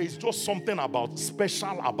 There is just something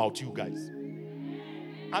special about you guys.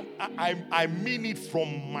 And I mean it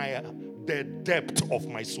from the depth of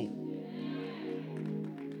my soul.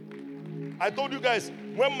 I told you guys,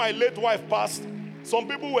 when my late wife passed, some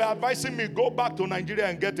people were advising me, go back to Nigeria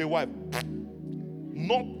and get a wife.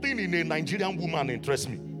 Nothing in a Nigerian woman interests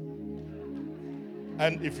me.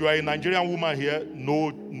 And if you are a Nigerian woman here,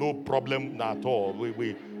 no problem at all.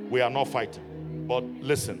 We are not fighting. But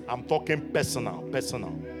listen, I'm talking personal.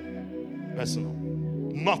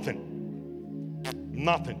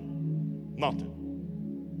 Nothing.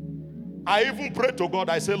 I even pray to God.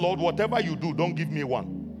 I say, Lord, whatever you do, don't give me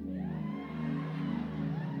one.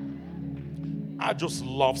 I just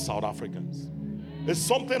love South Africans. There's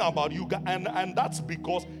something about you guys, and that's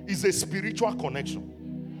because it's a spiritual connection.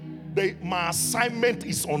 My assignment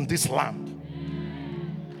is on this land.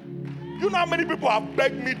 You know how many people have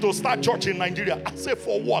begged me to start church in Nigeria? I say,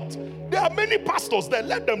 for what? There are many pastors there.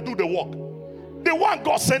 Let them do the work. The one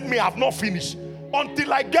God sent me, I have not finished.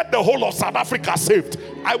 Until I get the whole of South Africa saved,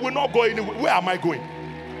 I will not go anywhere. Where am I going?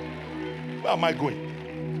 Where am I going?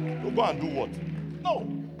 You go and do what? No.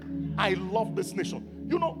 I love this nation.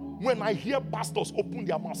 You know, when I hear pastors open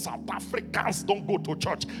their mouth, South Africans don't go to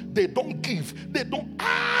church. They don't give. They don't.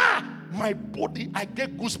 My body, I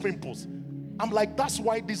get goose pimples. I'm like, that's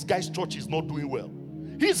why this guy's church is not doing well.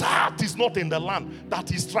 His heart is not in the land that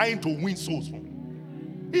he's trying to win souls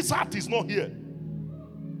from. His heart is not here.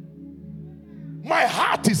 My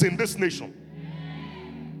heart is in this nation.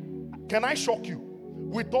 Can I shock you?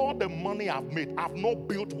 With all the money I've made, I've not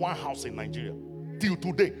built one house in Nigeria. till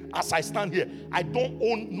today, as I stand here, I don't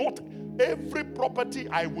own, not every property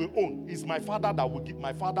I will own is my father that will give.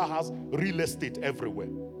 My father has real estate everywhere.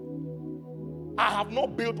 I have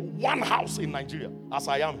not built one house in Nigeria as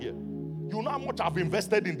I am here. You know how much I've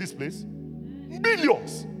invested in this place?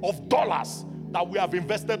 Millions of dollars that we have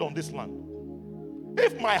invested on this land.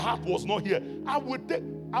 If my heart was not here, I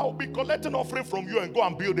will be collecting offering from you and go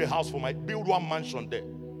and build a house build one mansion there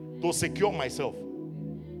to secure myself.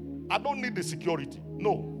 I don't need the security.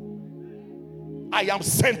 No. I am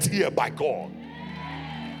sent here by God.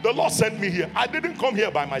 The Lord sent me here. I didn't come here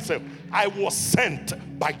by myself. I was sent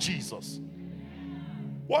by Jesus.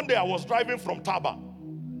 One day I was driving from Taba.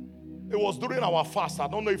 It was during our fast. I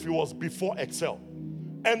don't know if it was before Excel.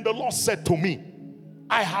 And the Lord said to me,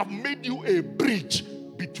 I have made you a bridge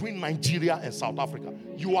between Nigeria and South Africa.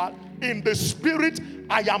 You are in the spirit.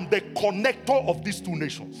 I am the connector of these two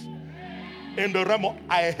nations. In the realm,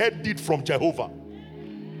 I heard it from Jehovah.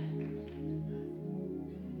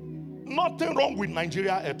 Nothing wrong with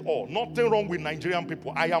Nigeria at all. Nothing wrong with Nigerian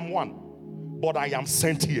people. I am one. But I am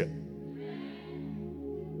sent here.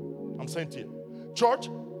 I'm sent here. Church,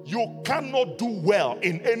 you cannot do well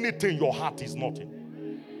in anything your heart is not in.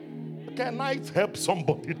 Can I help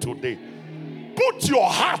somebody today? Put your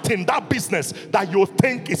heart in that business that you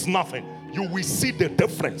think is nothing. You will see the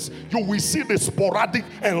difference. You will see the sporadic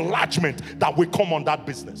enlargement that will come on that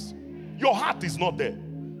business. Your heart is not there.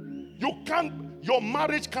 Your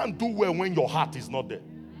marriage can't do well when your heart is not there.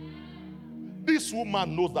 This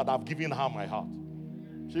woman knows that I've given her my heart.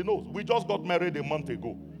 She knows. We just got married a month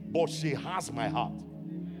ago. But she has my heart.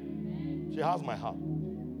 She has my heart.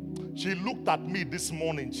 She looked at me this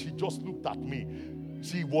morning. She just looked at me.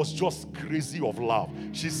 She was just crazy of love.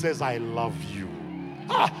 She says, I love you.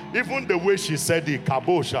 Even the way she said it,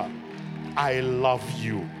 Kabosha, I love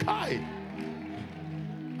you. Kai.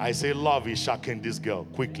 I say love is shocking this girl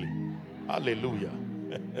quickly. Hallelujah.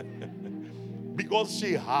 Because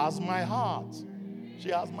she has my heart. She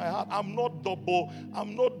has my heart. I'm not double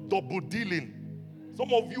dealing.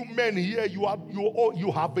 Some of you men here, you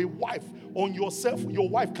have a wife on yourself. Your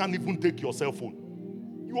wife can't even take your cell phone.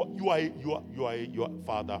 You are a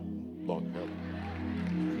father. Lord help.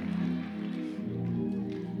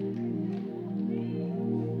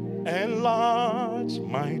 Enlarge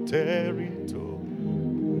my territory,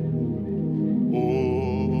 oh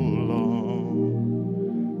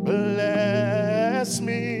Lord, bless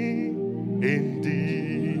me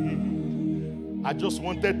indeed. I just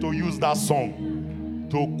wanted to use that song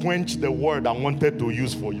to quench the word I wanted to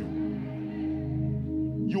use for you.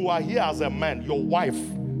 You are here as a man. Your wife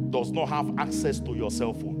does not have access to your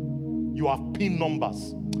cell phone. You have PIN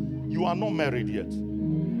numbers. You are not married yet.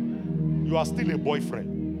 You are still a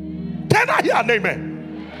boyfriend. Can I hear an amen?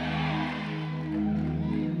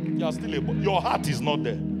 You are still a boy. Your heart is not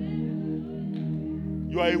there.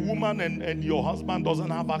 You are a woman and your husband doesn't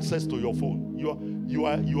have access to your phone. You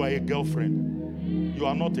are a girlfriend. You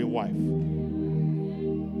are not a wife.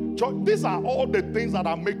 These are all the things that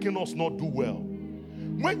are making us not do well.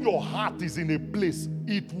 When your heart is in a place,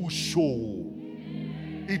 it will show.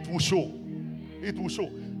 It will show. It will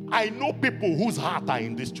show. I know people whose heart are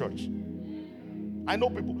in this church. I know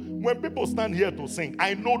people. When people stand here to sing,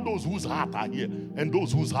 I know those whose heart are here and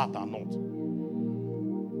those whose heart are not.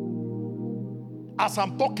 As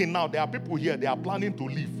I'm talking now, there are people here, they are planning to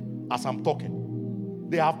leave as I'm talking.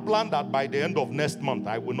 They have planned that by the end of next month,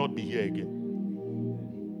 I will not be here again.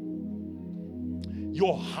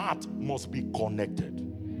 Your heart must be connected.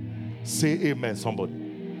 Say amen, somebody.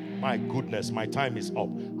 My goodness, my time is up.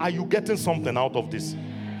 Are you getting something out of this?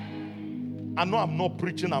 I know I'm not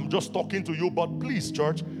preaching, I'm just talking to you, but please,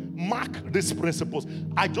 church, mark these principles.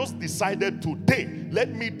 I just decided today,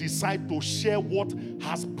 let me decide to share what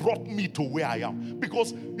has brought me to where I am.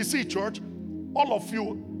 Because, you see, church, all of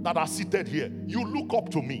you that are seated here, you look up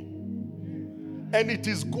to me. And it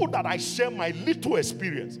is good that I share my little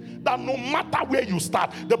experience. That no matter where you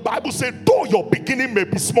start, the Bible says, though your beginning may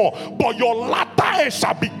be small, but your latter end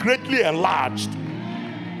shall be greatly enlarged.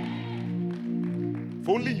 If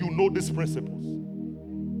only you know these principles.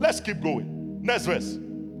 Let's keep going. Next verse.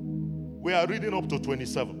 We are reading up to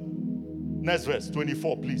 27. Next verse,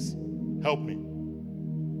 24, please. Help me.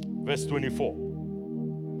 Verse 24.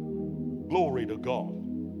 Glory to God.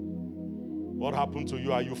 What happened to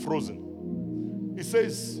you? Are you frozen? It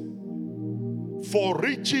says, for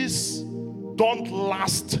riches don't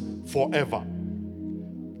last forever,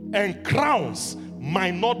 and crowns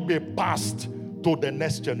might not be passed to the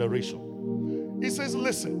next generation. He says,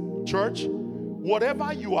 listen, church,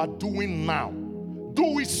 whatever you are doing now,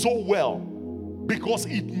 do it so well because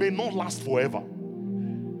it may not last forever.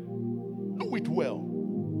 Do it well.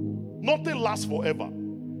 Nothing lasts forever.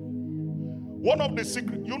 One of the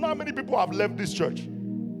secrets, you know how many people have left this church?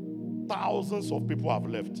 Thousands of people have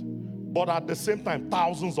left. But at the same time,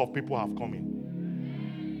 thousands of people have come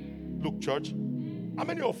in. Look, church, how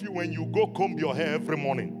many of you, when you go comb your hair every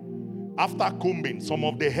morning, after combing, some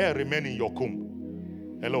of the hair remain in your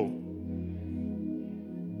comb? Hello?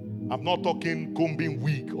 I'm not talking combing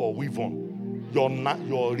wig or weave on. Your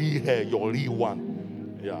real hair, your real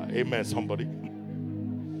one. Yeah, amen, somebody.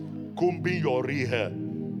 Combing your real hair.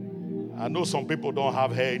 I know some people don't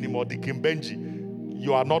have hair anymore. The Kimbenji,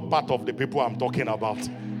 you are not part of the people I'm talking about.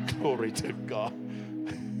 Glory to God.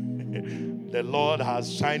 The Lord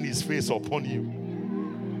has shined his face upon you.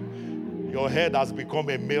 Your head has become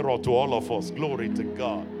a mirror to all of us. Glory to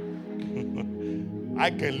God.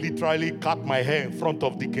 I can literally cut my hair in front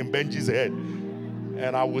of the Kimbenji's head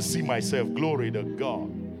and I will see myself. Glory to God.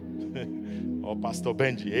 Or Pastor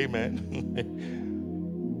Benji. Amen.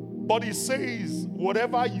 But he says,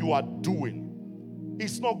 whatever you are doing,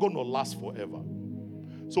 it's not going to last forever.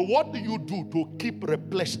 So what do you do to keep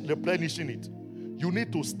replenishing it? You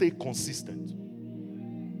need to stay consistent.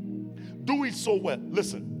 Do it so well.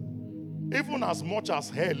 Listen, even as much as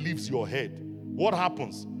hair leaves your head, what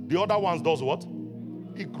happens? The other ones does what?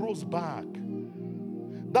 It grows back.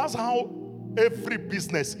 That's how every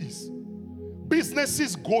business is.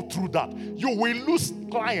 Businesses go through that. You will lose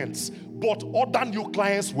clients, but other new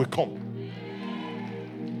clients will come.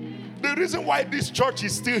 The reason why this church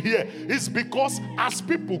is still here is because as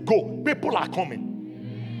people go, people are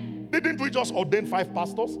coming. Didn't we just ordain 5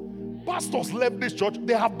 pastors? Pastors left this church,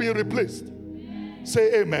 they have been replaced.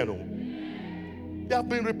 Say amen. They have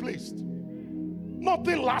been replaced.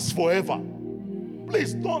 Nothing lasts forever.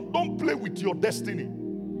 Please don't play with your destiny.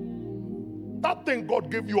 That thing God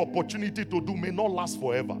gave you opportunity to do may not last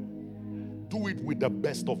forever. Do it with the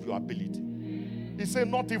best of your ability. He said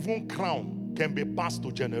not even crown can be passed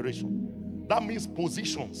to generation. That means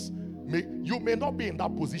positions. You may not be in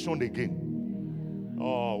that position again.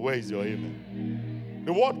 Oh, where is your amen?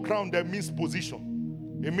 The word crown there means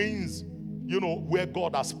position. It means, where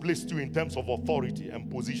God has placed you in terms of authority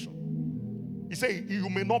and position. He said you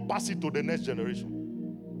may not pass it to the next generation.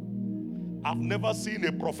 I've never seen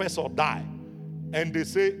a professor die and they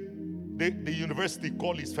say, the university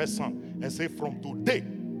call his first son and say, from today,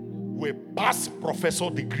 we pass professor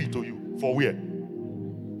degree to you. For where?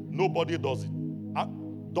 Nobody does it.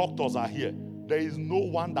 Doctors are here. There is no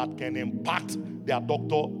one that can impact their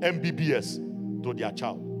doctor MBBS to their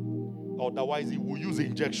child. Otherwise, he will use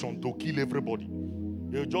injection to kill everybody.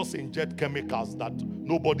 He'll just inject chemicals that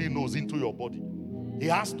nobody knows into your body. He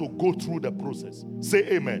has to go through the process. Say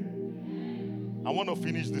amen. I want to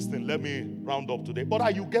finish this thing. Let me round up today. But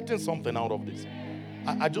are you getting something out of this?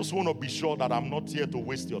 I just want to be sure that I'm not here to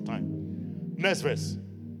waste your time. Next verse.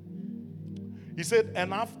 He said,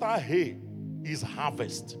 and after hay is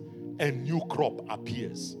harvest, a new crop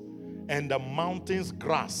appears, and the mountain's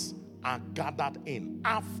grass are gathered in.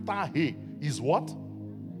 After hay is what?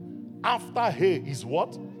 After hay is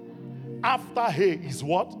what? After hay is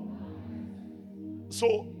what?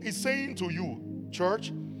 So he's saying to you,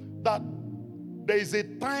 church, that there is a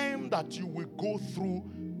time that you will go through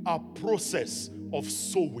a process of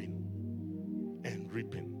sowing and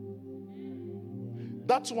reaping.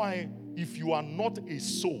 That's why if you are not a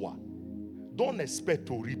sower, don't expect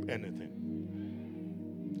to reap anything.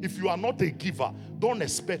 If you are not a giver, don't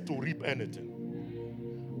expect to reap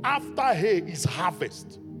anything. After hay is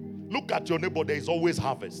harvest. Look at your neighbor, there is always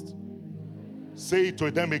harvest. Say it to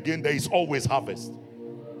them again, there is always harvest.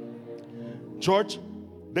 Church,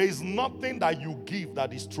 there is nothing that you give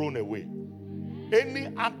that is thrown away. Any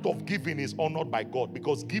act of giving is honored by God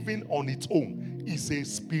because giving on its own is a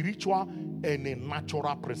spiritual and a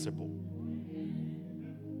natural principle.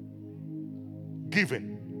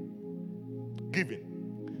 Giving.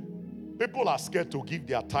 People are scared to give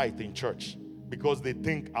their tithe in church because they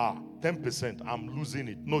think, 10%, I'm losing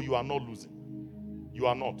it. No, you are not losing. You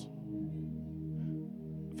are not.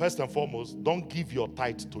 First and foremost, don't give your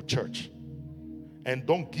tithe to church. And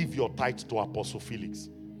don't give your tithe to Apostle Felix.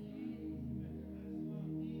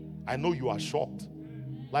 I know you are shocked.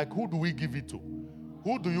 Like, who do we give it to?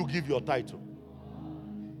 Who do you give your tithe to?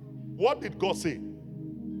 What did God say?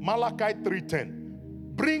 Malachi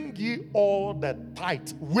 3:10. Bring ye all the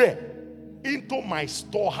tithe where? Into my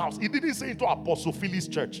storehouse. He didn't say into Apostle Felix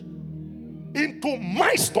church. Into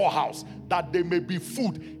my storehouse, that there may be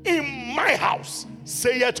food in my house,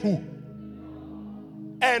 saith who?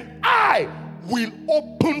 And I will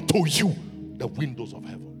open to you the windows of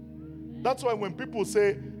heaven. That's why when people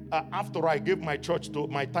say, after I gave my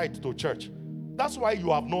tithe to church, That's why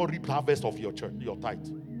you have not reaped harvest of your church, your tithe.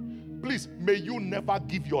 Please, may you never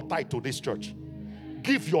give your tithe to this church.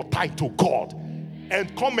 Give your tithe to God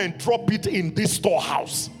and come and drop it in this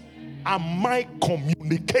storehouse. Am I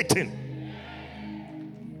communicating?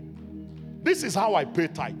 This is how I pay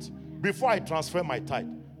tithe. Before I transfer my tithe,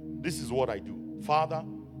 this is what I do. Father,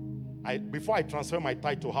 before I transfer my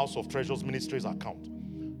tithe to House of Treasures Ministries account,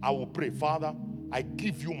 I will pray, Father, I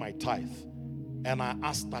give you my tithe, and I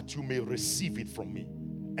ask that you may receive it from me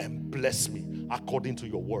and bless me according to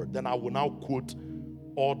your word. Then I will now quote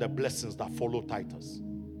all the blessings that follow tithers.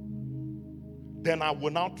 Then I will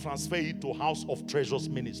now transfer it to House of Treasures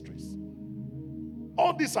Ministries.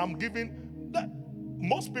 All this I'm giving.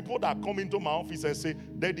 Most people that come into my office and say,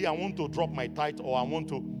 Daddy, I want to drop my tithe, or I want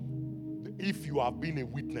to, if you have been a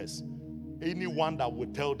witness, anyone that will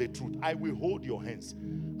tell the truth, I will hold your hands.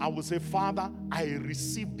 I will say, Father, I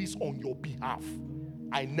receive this on your behalf.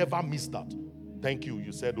 I never miss that. Thank you.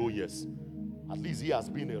 You said, oh yes. At least he has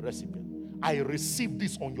been a recipient. I receive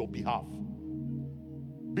this on your behalf.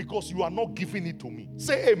 Because you are not giving it to me.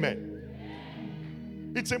 Say amen.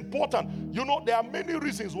 It's important. You know, there are many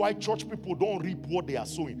reasons why church people don't reap what they are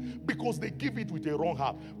sowing. Because they give it with a wrong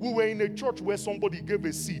heart. We were in a church where somebody gave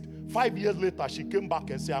a seed. 5 years later, she came back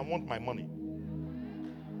and said, I want my money.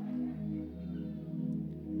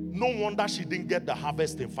 No wonder she didn't get the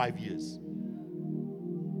harvest in 5 years.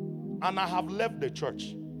 And I have left the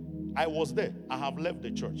church. I was there. I have left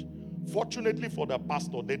the church. Fortunately for the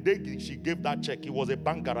pastor, the day she gave that check, it was a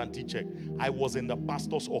bank guarantee check. I was in the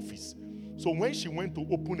pastor's office. So when she went to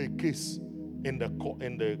open a case in the court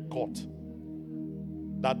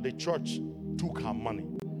that the church took her money,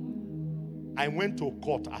 I went to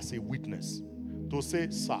court as a witness to say,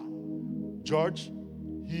 sir, George,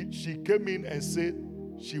 she came in and said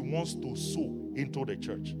she wants to sow into the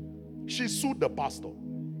church. She sued the pastor.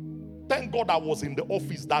 Thank God I was in the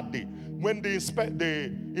office that day. When the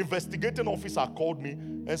investigating officer called me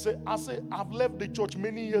and said, I've left the church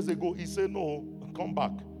many years ago. He said, no, come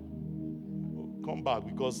back. Come back,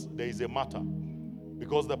 because there is a matter.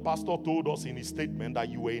 Because the pastor told us in his statement that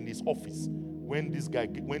you were in his office when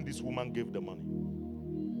this woman gave the money.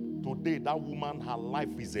 Today, that woman, her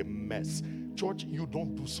life is a mess. Church, you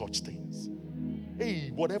don't do such things.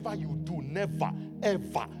 Hey, whatever you do, never,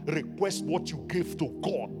 ever request what you gave to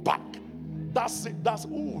God back. That's it.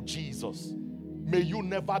 Oh, Jesus. May you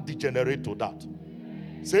never degenerate to that.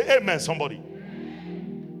 Say amen, somebody.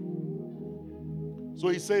 So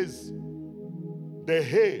he says, the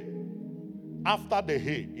hay, after the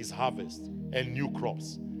hay is harvest and new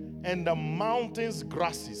crops, and the mountains'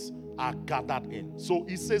 grasses are gathered in. So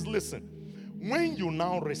he says, listen, when you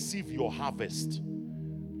now receive your harvest,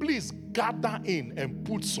 please gather in and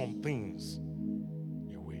put some things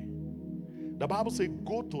away. The Bible says,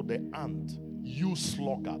 go to the ant, you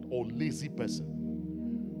sluggard or lazy person,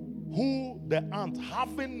 who the ant,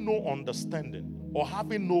 having no understanding or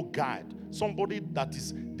having no guide, somebody that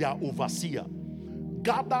is their overseer,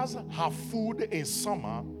 gathers her food in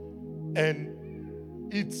summer and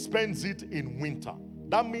it spends it in winter.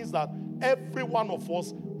 That means that every one of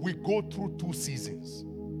us, we go through 2 seasons.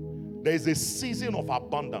 There is a season of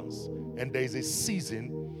abundance and there is a season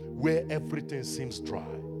where everything seems dry.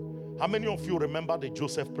 How many of you remember the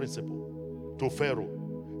Joseph principle to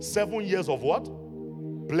Pharaoh? 7 years of what?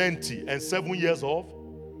 Plenty, and 7 years of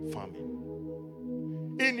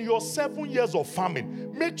famine. In your 7 years of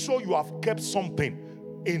famine, make sure you have kept something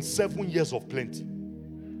in 7 years of plenty.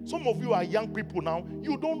 Some of you are young people now.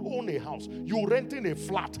 You don't own a house. You're renting a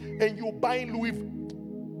flat and you're buying Louis.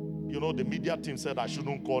 You know, the media team said I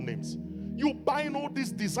shouldn't call names. You buying all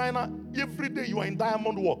this designer every day. You are in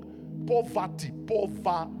diamond work. Poverty.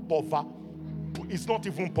 It's not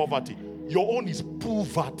even poverty. Your own is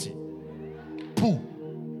poverty.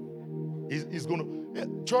 Is going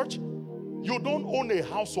to church. You don't own a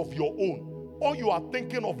house of your own. All you are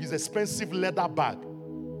thinking of is expensive leather bag.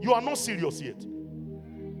 You are not serious yet.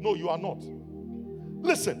 No, you are not.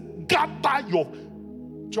 Listen, gather your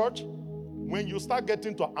church. When you start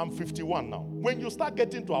getting to, I'm 51 now. When you start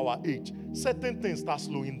getting to our age, certain things start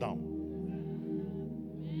slowing down.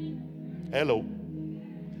 Hello.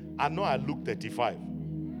 I know I look 35.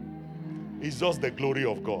 It's just the glory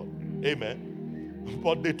of God. Amen.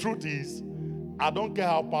 But the truth is, I don't care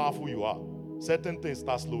how powerful you are. Certain things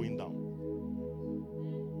start slowing down.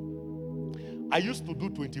 I used to do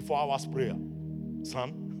 24 hours prayer.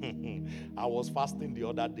 Son, I was fasting the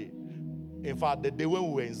other day. In fact, the day when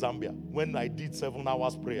we were in Zambia, when I did 7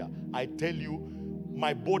 hours prayer, I tell you,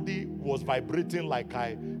 my body was vibrating like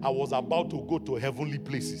I was about to go to heavenly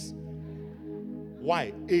places.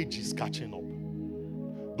 Why? Age is catching up.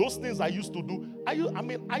 Those things I used to do, I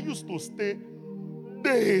used to stay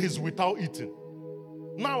days without eating.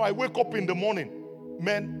 Now I wake up in the morning,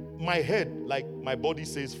 man, my head, like my body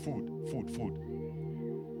says food.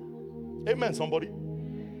 Amen, somebody.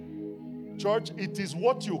 Church, it is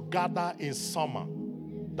what you gather in summer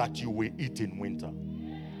that you will eat in winter.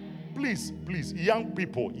 Please, young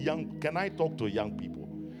people, can I talk to young people?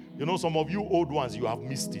 You know, some of you old ones, you have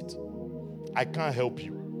missed it. I can't help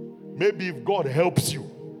you. Maybe if God helps you.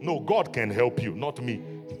 No, God can help you, not me.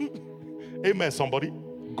 Amen, somebody.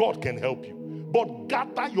 God can help you. But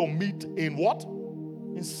gather your meat in what?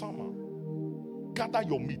 In summer. Gather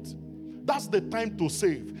your meat. That's the time to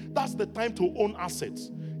save. That's the time to own assets.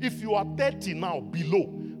 If you are 30 now, below,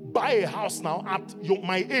 buy a house now. At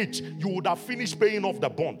my age, you would have finished paying off the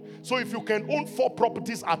bond. So if you can own 4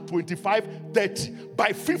 properties at 25, 30,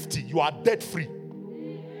 by 50, you are debt free.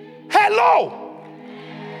 Hello!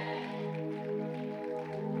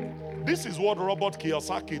 This is what Robert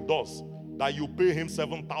Kiyosaki does, that you pay him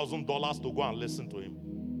 $7,000 to go and listen to him.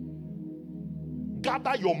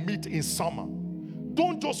 Gather your meat in summer.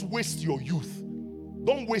 Don't just waste your youth.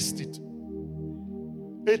 Don't waste it.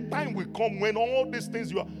 A time will come when all these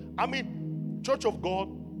things Church of God,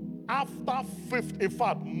 after 50, in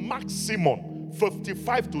fact, maximum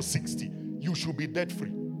 55 to 60, you should be debt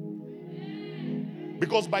free.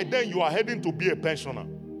 Because by then you are heading to be a pensioner.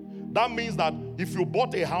 That means that if you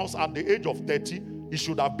bought a house at the age of 30, it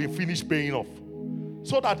should have been finished paying off.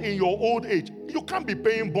 So that in your old age, you can't be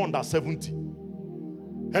paying bond at 70.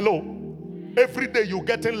 Hello? Every day you're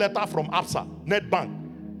getting letter from ABSA,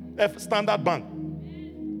 NEDBANK, Standard Bank.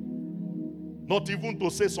 Not even to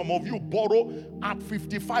say some of you borrow at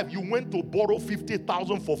 55. You went to borrow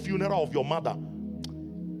 50,000 for funeral of your mother.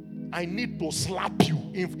 I need to slap you.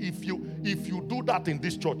 If you do that in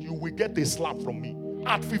this church, you will get a slap from me.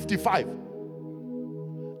 At 55.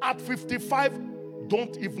 At 55,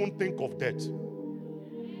 don't even think of debt.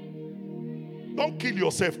 Don't kill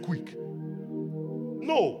yourself quick.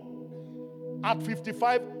 No. At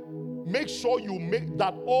 55, make sure you make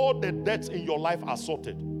that all the debts in your life are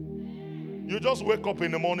sorted. You just wake up in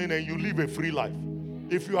the morning and you live a free life.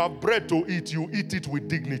 If you have bread to eat, you eat it with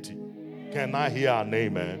dignity. Can I hear an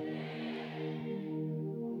amen?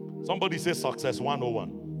 Somebody say Success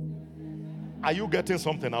 101. Are you getting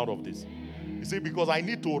something out of this? You see, because I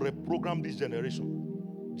need to reprogram this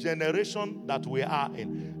generation. Generation that we are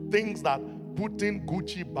in. Things that put in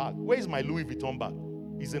Gucci bag. Where is my Louis Vuitton bag?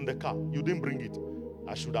 It's in the car. You didn't bring it.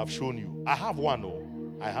 I should have shown you. I have one. Oh,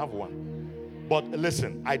 I have one. But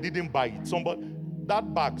listen, I didn't buy it.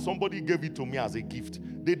 That bag, somebody gave it to me as a gift.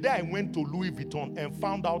 The day I went to Louis Vuitton and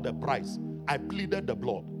found out the price, I pleaded the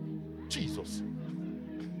blood. Jesus.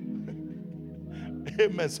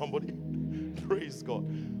 Amen, somebody. Praise God.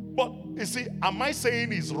 But you see, am I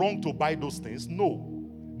saying it's wrong to buy those things? No.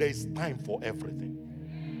 There is time for everything.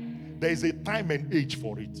 There is a time and age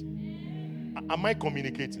for it. Am I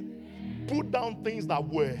communicating? Put down things that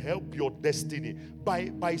will help your destiny.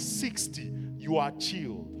 By 60, you are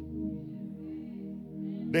chilled.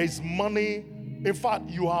 There is money. In fact,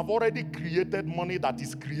 you have already created money that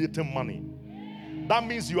is creating money. That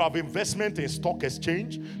means you have investment in stock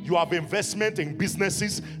exchange. You have investment in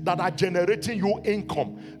businesses that are generating you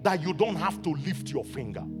income that you don't have to lift your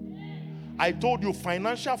finger. I told you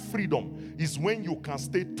financial freedom is when you can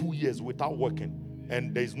stay 2 years without working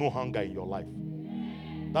and there is no hunger in your life.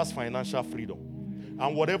 That's financial freedom.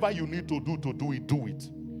 And whatever you need to do it, do it.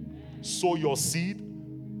 Sow your seed,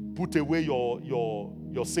 put away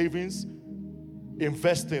your savings,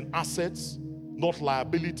 invest in assets, not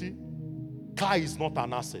liability. Car is not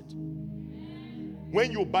an asset.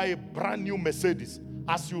 When you buy a brand new Mercedes,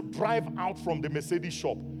 as you drive out from the Mercedes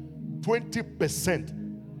shop,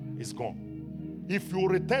 20% is gone. If you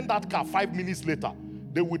return that car 5 minutes later,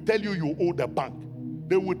 they will tell you owe the bank.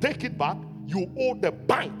 They will take it back. You owe the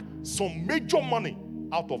bank some major money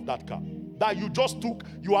out of that car that you just took.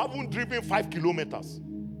 You haven't driven 5 kilometers.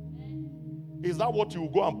 Is that what you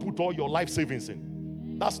go and put all your life savings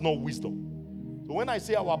in? That's not wisdom. So when I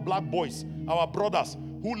say our black boys, our brothers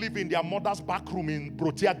who live in their mother's back room in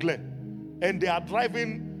Protea GLEN, and they are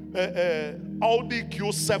driving Audi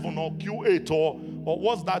Q7 or Q8 or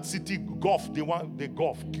what's that city Golf? The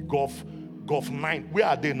Golf 9. Where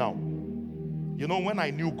are they now? You know, when I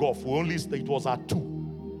knew Golf, it was at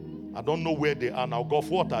 2. I don't know where they are now. Golf,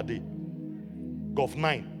 what are they? Golf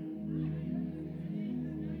 9.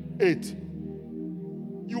 8.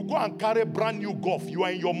 You go and carry brand new Golf. You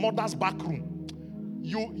are in your mother's back room.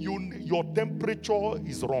 Your temperature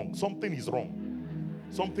is wrong. Something is wrong.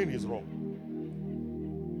 Something is wrong.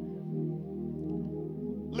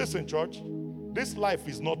 Listen, church. This life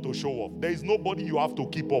is not to show off. There is nobody you have to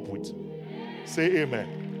keep up with. Say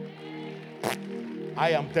amen.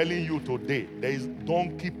 I am telling you today,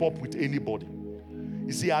 don't keep up with anybody.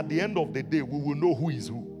 You see, at the end of the day, we will know who is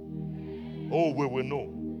who. Oh, we will know.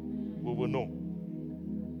 We will know.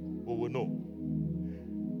 We will know.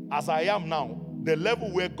 As I am now, the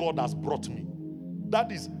level where God has brought me,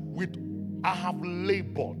 that is I have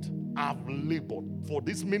labored for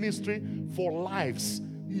this ministry, for lives,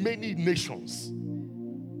 many nations.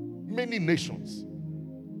 Many nations.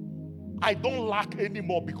 I don't lack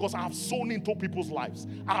anymore because I have sown into people's lives.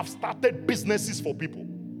 I have started businesses for people.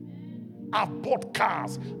 I've bought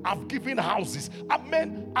cars. I've given houses. I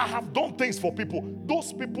have done things for people.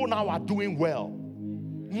 Those people now are doing well.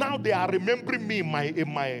 Now they are remembering me in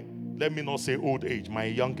my let me not say old age, my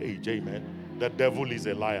young age. Amen. The devil is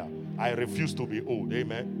a liar. I refuse to be old.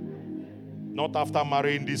 Amen. Not after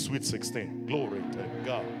marrying this sweet 16. Glory to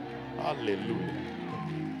God. Hallelujah.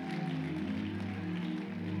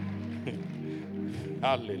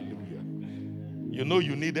 Hallelujah. You know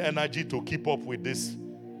you need energy to keep up with this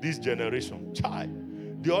generation.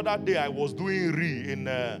 Child. The other day I was doing in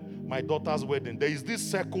my daughter's wedding. There is this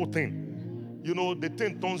circle thing. You know, the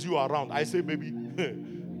thing turns you around. I say, baby,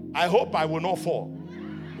 I hope I will not fall.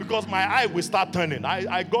 Because my eye will start turning.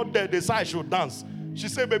 I got there, they said I should dance. She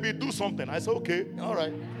said, baby, do something. I said, okay, all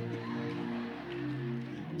right.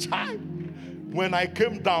 Child. When I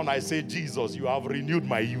came down, I said, Jesus, you have renewed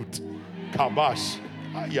my youth. Kabash.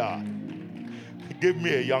 Yeah. Give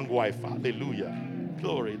me a young wife. Hallelujah.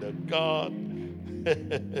 Glory to God.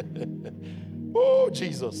 Oh,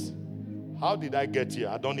 Jesus. How did I get here?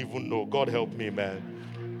 I don't even know. God help me,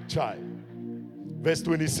 man. Child. Verse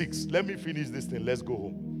 26. Let me finish this thing. Let's go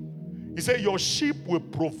home. He said, your sheep will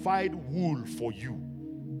provide wool for you.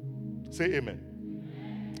 Say amen.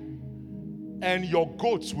 And your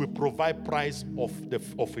goats will provide price of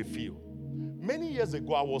a field. Many years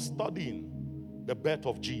ago, I was studying the birth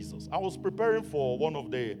of Jesus. I was preparing for one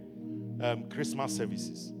of the Christmas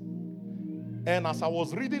services. And as I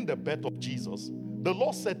was reading the birth of Jesus, the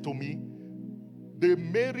Lord said to me, the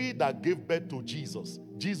Mary that gave birth to Jesus,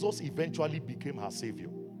 Jesus eventually became her Savior.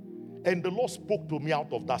 And the Lord spoke to me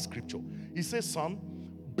out of that scripture. He says, son,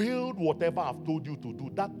 build whatever I've told you to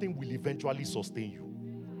do. That thing will eventually sustain you.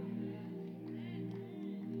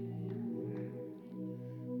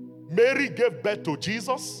 Mary gave birth to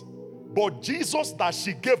Jesus, but Jesus that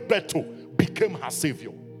she gave birth to became her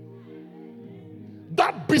Savior.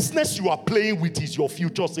 That business you are playing with is your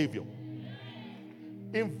future Savior.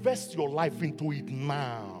 Invest your life into it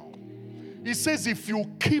now. He says if you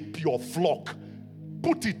keep your flock,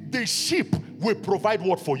 put it, the sheep will provide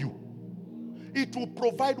what for you? It will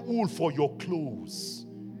provide wool for your clothes.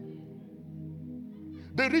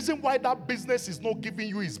 The reason why that business is not giving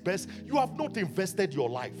you its best, you have not invested your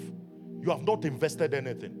life. You have not invested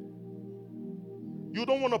anything. You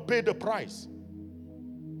don't want to pay the price.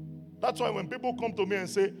 That's why when people come to me and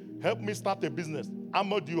say, help me start a business, how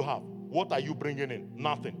much do you have? What are you bringing in?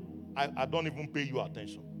 Nothing. I don't even pay you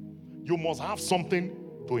attention. You must have something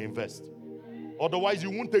to invest. Otherwise, you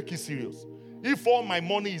won't take it serious. If all my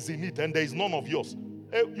money is in it and there is none of yours,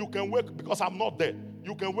 you can wake, because I'm not there,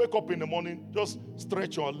 you can wake up in the morning, just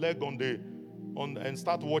stretch your leg and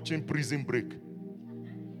start watching Prison Break.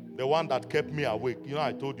 The one that kept me awake. You know,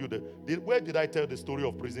 I told you where did I tell the story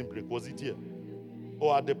of Prison Break? Was it here?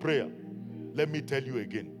 Or at the prayer? Let me tell you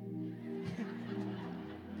again.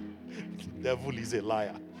 The devil is a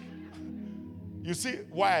liar. You see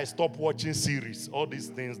why I stopped watching series, all these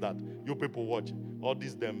things that you people watch, all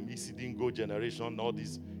these them Isi Dingo generation, all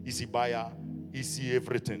this Isi Baya, Isi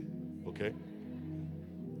everything, okay?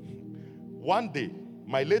 One day,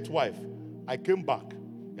 my late wife, I came back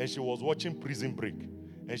and she was watching Prison Break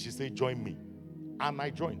and she said, join me. And I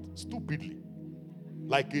joined, stupidly,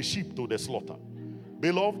 like a sheep to the slaughter.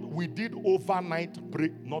 Beloved, we did overnight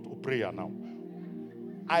not prayer now.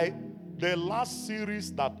 The last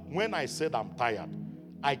series that when I said I'm tired,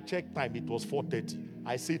 I checked time, it was 4:30.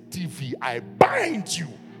 I said, TV, I bind you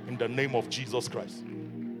in the name of Jesus Christ.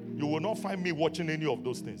 You will not find me watching any of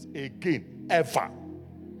those things again, ever.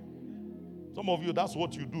 Some of you, that's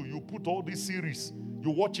what you do. You put all these series,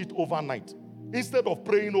 you watch it overnight. Instead of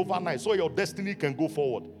praying overnight so your destiny can go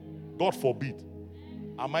forward. God forbid.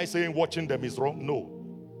 Am I saying watching them is wrong? No.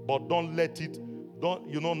 But don't let it,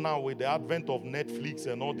 now with the advent of Netflix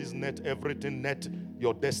and all this everything net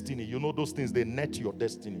your destiny. You know those things, they net your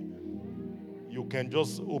destiny. You can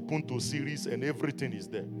just open to series and everything is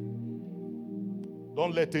there.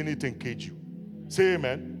 Don't let anything cage you. Say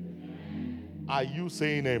amen. Are you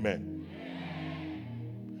saying amen?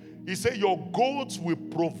 He said, your goats will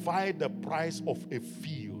provide the price of a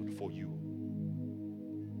field for you.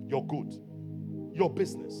 Your goods, your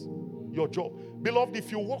business, your job. Beloved,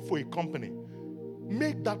 if you work for a company,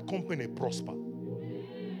 make that company prosper.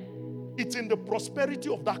 It's in the prosperity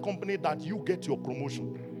of that company that you get your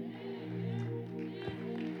promotion.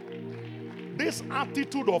 This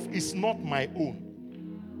attitude of it's not my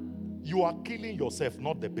own, you are killing yourself,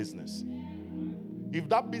 not the business. If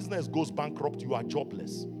that business goes bankrupt, you are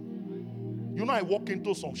jobless. You know, I walk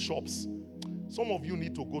into some shops. Some of you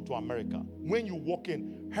need to go to America. When you walk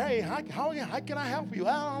in, hey, how can I help you?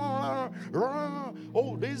 Oh,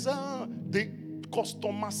 there's the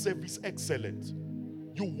customer service excellent.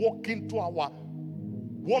 You walk into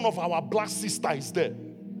one of our black sisters is there.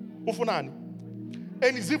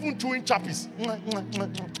 And he's even chewing chappies.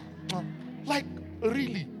 Like,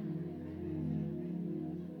 really?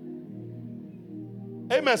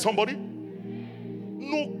 Amen, somebody?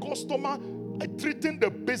 No customer treating the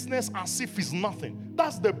business as if it's nothing.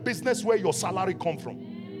 That's the business where your salary comes from.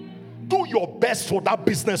 Do your best for that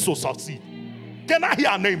business to succeed. Can I hear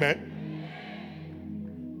an amen?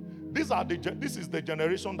 This is the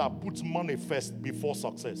generation that puts money first before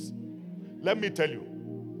success. Let me tell you,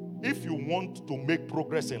 if you want to make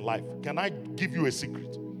progress in life, can I give you a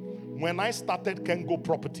secret? When I started Kengo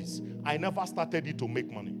Properties, I never started it to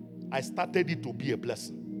make money. I started it to be a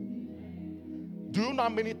blessing. Do you know how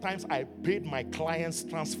many times I paid my clients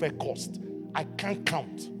transfer cost? I can't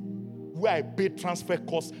count where I paid transfer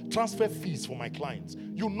costs, transfer fees for my clients.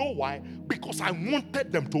 You know why? Because I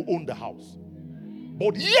wanted them to own the house.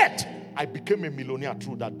 But yet, I became a millionaire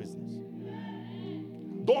through that business.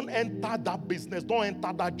 Don't enter that business, don't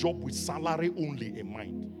enter that job with salary only in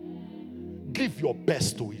mind. Give your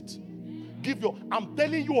best to it. I'm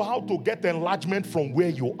telling you how to get enlargement from where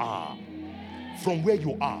you are. From where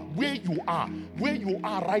you are. Where you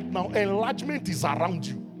are right now, enlargement is around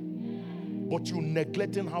you. But you're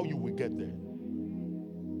neglecting how you will get there.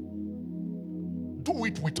 Do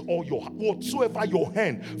it with all your heart. Whatsoever your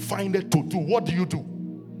hand findeth to do, what do?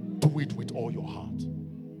 Do it with all your heart.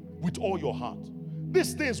 With all your heart.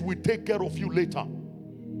 These things will take care of you later.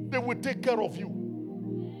 They will take care of you.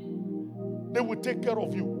 They will take care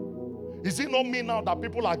of you. Is it not me now that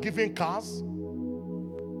people are giving cars?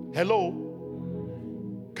 Hello?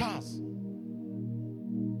 Cars.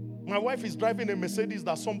 My wife is driving a Mercedes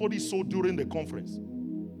that somebody sold during the conference.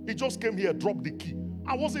 He just came here, dropped the key.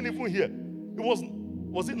 I wasn't even here.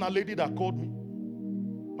 Was it a lady that called me?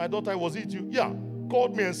 My daughter, was it you? Yeah.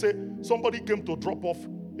 Called me and said, somebody came to drop off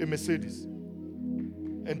a Mercedes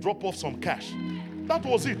and drop off some cash. That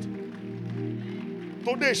was it.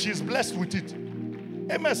 Today, she's blessed with it.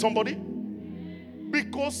 Amen, somebody?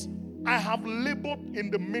 Because I have labored in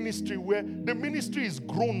the ministry where the ministry is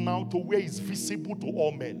grown now to where it's visible to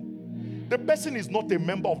all men. The person is not a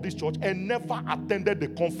member of this church and never attended the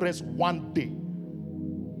conference one day.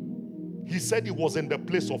 He said he was in the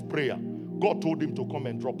place of prayer. God told him to come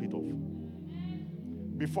and drop it off.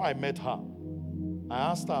 Before I met her, I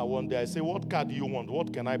asked her one day, I said, what car do you want?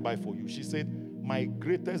 What can I buy for you? She said, my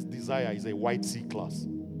greatest desire is a white C-Class.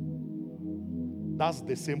 That's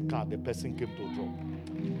the same car the person came to drop.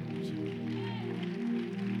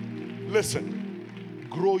 Listen,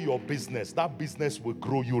 grow your business. That business will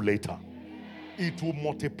grow you later. It will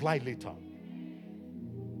multiply later.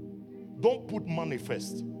 Don't put money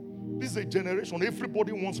first. This is a generation,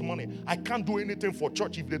 everybody wants money. I can't do anything for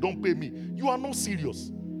church if they don't pay me. You are not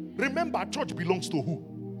serious. Remember, church belongs to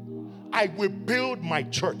who? I will build my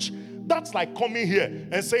church. That's like coming here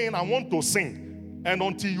and saying, I want to sing. And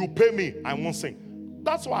until you pay me, I won't sing.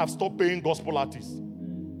 That's why I've stopped paying gospel artists.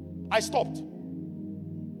 I stopped.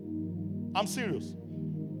 I'm serious.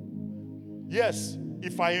 Yes,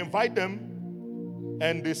 if I invite them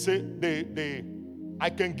and they say I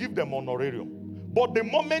can give them honorarium. But the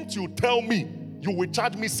moment you tell me you will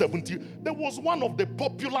charge me 70, there was one of the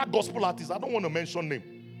popular gospel artists, I don't want to mention name.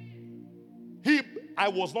 I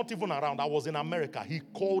was not even around, I was in America. He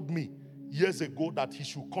called me years ago that he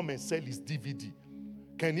should come and sell his DVD.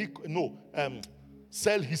 Can he,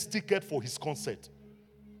 sell his ticket for his concert.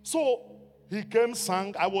 So he came,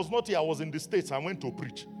 sang. I was not here, I was in the States. I went to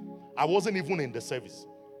preach. I wasn't even in the service.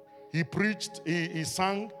 He preached, he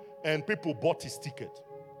sang, and people bought his ticket.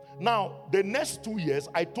 Now, the next 2 years,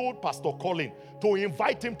 I told Pastor Colin to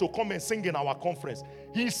invite him to come and sing in our conference.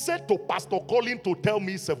 He said to Pastor Colin to tell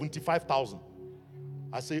me 75,000.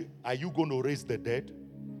 I said, are you going to raise the dead?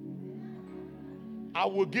 I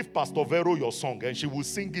will give Pastor Vero your song and she will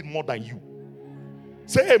sing it more than you.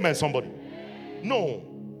 Say amen, somebody. No.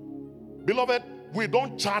 Beloved, we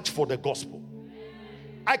don't charge for the gospel.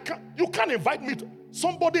 You can't invite me to...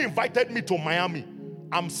 Somebody invited me to Miami.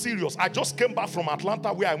 I'm serious. I just came back from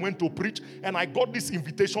Atlanta where I went to preach, and I got this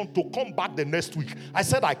invitation to come back the next week. I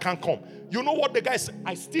said, I can't come. You know what the guy said?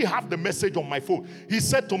 I still have the message on my phone. He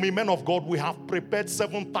said to me, man of God, we have prepared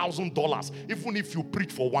 $7,000, even if you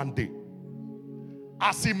preach for one day.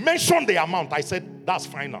 As he mentioned the amount, I said, that's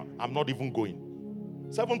fine now. I'm not even going.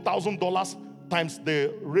 $7,000 times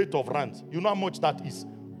the rate of rent. You know how much that is?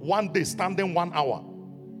 One day, standing 1 hour.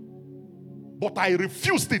 But I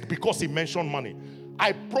refused it because he mentioned money.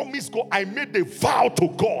 I promised God, I made a vow to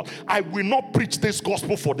God, I will not preach this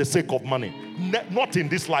gospel for the sake of money. Not in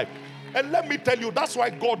this life. And let me tell you, that's why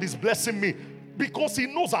God is blessing me. Because he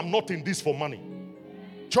knows I'm not in this for money.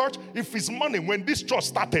 Church, if it's money, when this church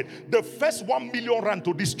started, the first 1 million rand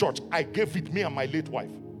to this church, I gave it, me and my late wife.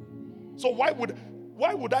 So why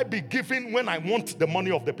would I be giving when I want the money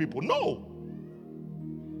of the people? No.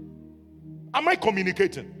 Am I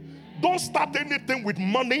communicating? Don't start anything with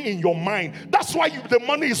money in your mind. That's why the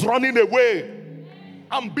money is running away.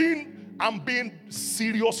 I'm being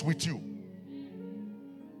serious with you.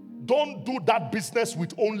 Don't do that business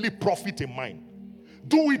with only profit in mind.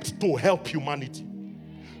 Do it to help humanity.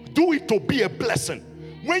 Do it to be a blessing.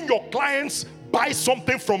 When your clients buy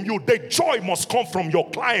something from you, the joy must come from your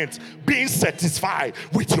clients being satisfied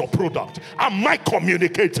with your product. Am I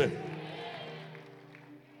communicating?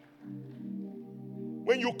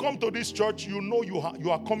 When you come to this church, you know you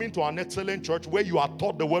are coming to an excellent church where you are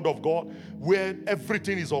taught the word of God, where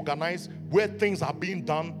everything is organized, where things are being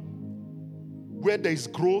done, where there is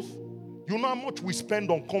growth. You know how much we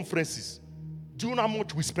spend on conferences? Do you know how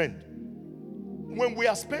much we spend? When we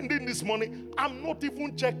are spending this money, I'm not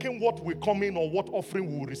even checking what will come in or what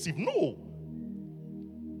offering we will receive. No.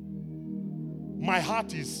 My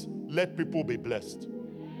heart is, let people be blessed.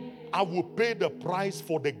 I will pay the price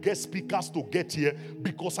for the guest speakers to get here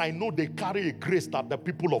because I know they carry a grace that the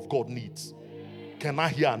people of God needs. Can I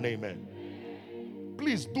hear an amen?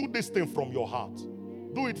 Please do this thing from your heart.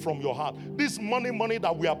 Do it from your heart. This money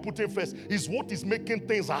that we are putting first is what is making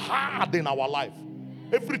things hard in our life.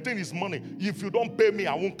 Everything is money. If you don't pay me,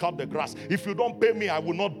 I won't cut the grass. If you don't pay me, I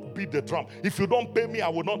will not beat the drum. If you don't pay me, I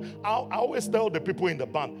will not. I always tell the people in the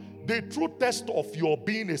band, the true test of your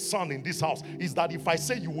being a son in this house is that if I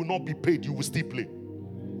say you will not be paid, you will still play.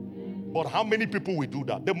 But how many people will do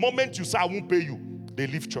that? The moment you say I won't pay you, they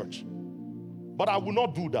leave church. But I will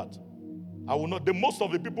not do that. I will not. The most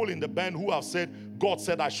of the people in the band who have said, God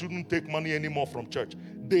said I shouldn't take money anymore from church,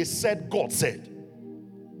 they said God said.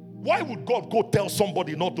 Why would God go tell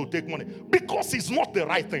somebody not to take money? Because it's not the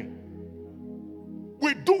right thing.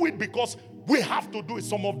 We do it because we have to do it.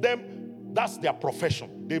 Some of them, that's their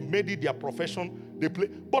profession. They made it their profession. They play.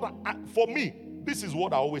 But for me, this is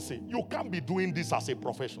what I always say. You can't be doing this as a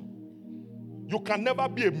profession. You can never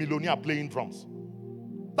be a millionaire playing drums.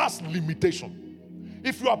 That's limitation.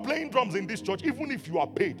 If you are playing drums in this church, even if you are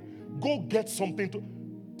paid, go get something to...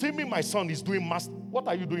 Timmy, my son, is doing master. What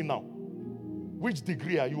are you doing now? Which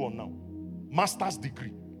degree are you on now? Master's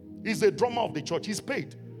degree. He's a drummer of the church. He's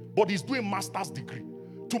paid. But he's doing master's degree.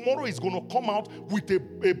 Tomorrow he's going to come out with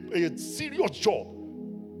a serious job.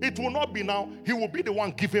 It will not be now. He will be the one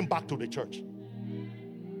giving back to the church.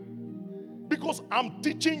 Because I'm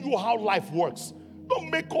teaching you how life works. Don't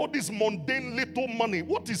make all this mundane little money.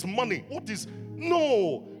 What is money?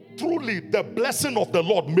 No. Truly, the blessing of the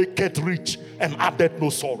Lord maketh rich and addeth no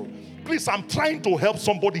sorrow. Please, I'm trying to help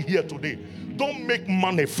somebody here today. Don't make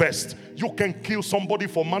money first. You can kill somebody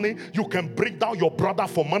for money. You can bring down your brother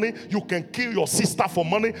for money. You can kill your sister for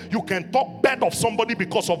money. You can talk bad of somebody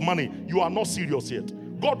because of money. You are not serious yet.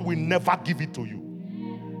 God will never give it to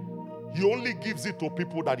you. He only gives it to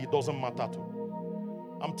people that it doesn't matter to.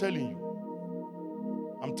 I'm telling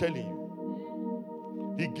you. I'm telling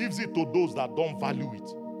you. He gives it to those that don't value it.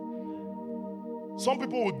 Some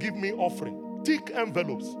people will give me offering. Thick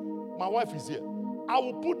envelopes. My wife is here. I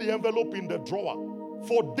will put the envelope in the drawer.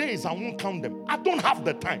 For days, I won't count them. I don't have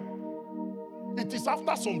the time. It is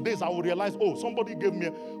after some days I will realize, oh, somebody gave me.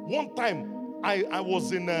 One time, I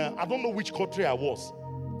was in, I don't know which country I was.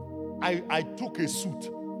 I took a suit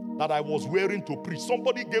that I was wearing to preach.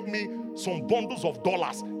 Somebody gave me some bundles of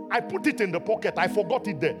dollars. I put it in the pocket. I forgot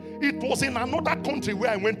it there. It was in another country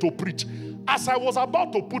where I went to preach. As I was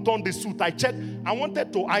about to put on the suit, I checked. I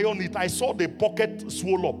wanted to iron it. I saw the pocket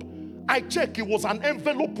swell up. I checked, it was an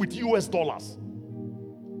envelope with US dollars.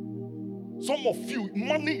 Some of you,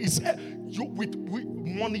 money is, with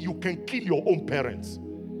money you can kill your own parents.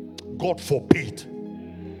 God forbid.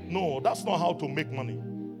 No, that's not how to make money.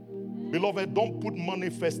 Beloved, don't put money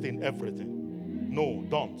first in everything. No,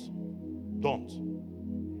 don't.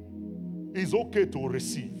 It's okay to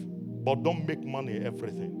receive. But don't make money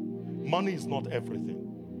everything. Money is not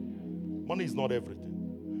everything. Money is not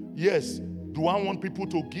everything. Yes, do I want people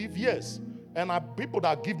to give? Yes. And people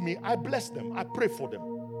that give me, I bless them. I pray for them.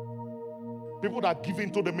 People that give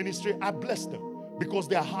into the ministry, I bless them because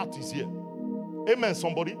their heart is here. Amen,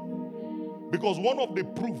 somebody? Because one of the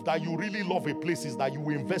proof that you really love a place is that you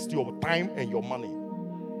will invest your time and your money.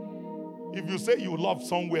 If you say you love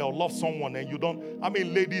somewhere or love someone and you don't, I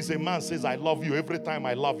mean, ladies, a man says, I love you. Every time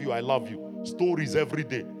I love you, I love you. Stories every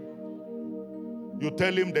day. You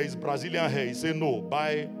tell him there is Brazilian hair. He say, no,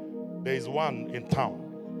 there is one in town.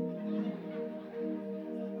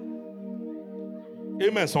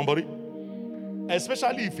 Amen, somebody?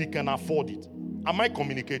 Especially if he can afford it. Am I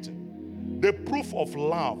communicating? The proof of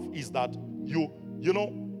love is that you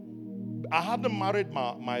know, I hadn't married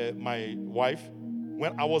my wife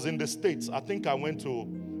when I was in the States. I think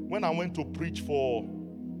when I went to preach for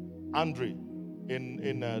Andre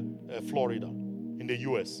in Florida, in the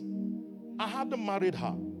US. I hadn't married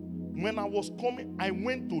her. When I was coming, I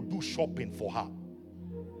went to do shopping for her.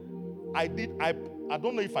 I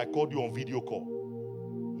don't know if I called you on video call.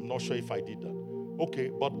 I'm not sure if I did that. Okay,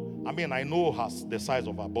 but I mean, I know the size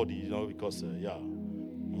of her body, you know, because, yeah.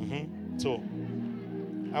 So,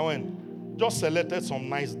 I went, just selected some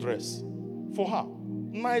nice dress for her.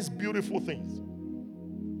 Nice, beautiful things.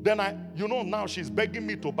 Then now she's begging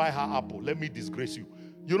me to buy her Apple. Let me disgrace you.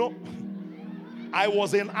 You know, I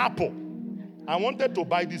was in Apple. I wanted to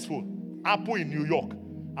buy this phone. Apple in New York.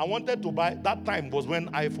 I wanted to buy, that time was when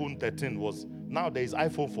iPhone 13 was, now there is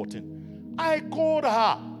iPhone 14. I called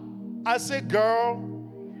her. I said, girl,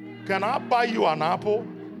 can I buy you an Apple?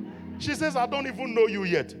 She says, I don't even know you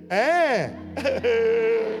yet.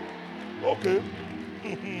 Okay.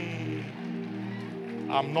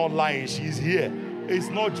 I'm not lying. She's here. It's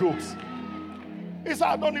not jokes. He said,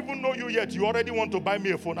 I don't even know you yet. You already want to buy me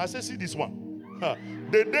a phone. I said, see this one.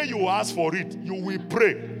 The day you ask for it, you will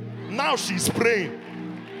pray. Now she's praying.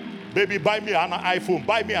 Baby, buy me an iPhone.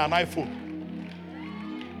 Buy me an iPhone.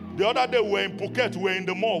 The other day we were in Phuket. We were in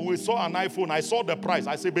the mall. We saw an iPhone. I saw the price.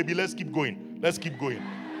 I said, baby, let's keep going. Let's keep going.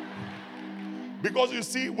 Because you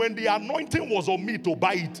see, when the anointing was on me to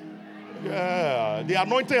buy it, the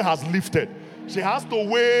anointing has lifted. She has to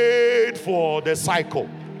wait for the cycle.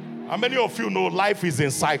 How many of you know life is in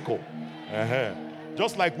cycle?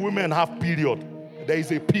 Just like women have period, there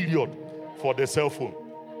is a period for the cell phone.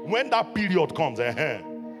 When that period comes, they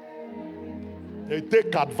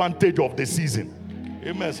take advantage of the season.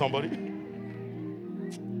 Amen, somebody?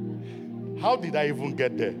 How did I even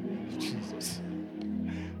get there? Jesus.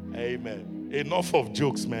 Amen. Enough of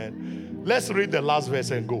jokes, man. Let's read the last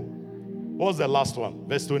verse and go. What's the last one?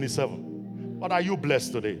 Verse 27. But are you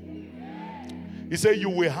blessed today? He said, you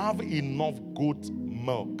will have enough goat's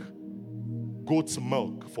milk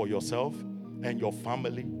for yourself and your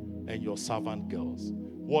family and your servant girls.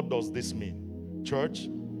 What does this mean? Church,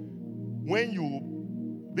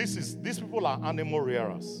 these people are animal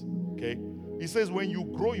rearers, okay? He says when you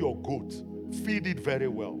grow your goat, feed it very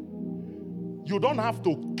well. You don't have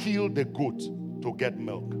to kill the goat to get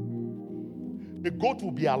milk. The goat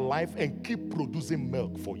will be alive and keep producing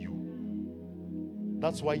milk for you.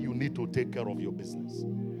 That's why you need to take care of your business.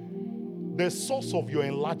 The source of your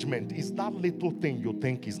enlargement is that little thing you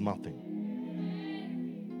think is nothing.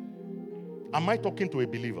 Am I talking to a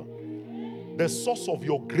believer? The source of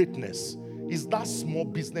your greatness is that small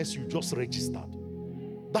business you just registered.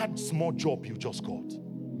 That small job you just got.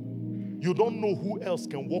 You don't know who else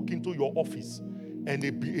can walk into your office and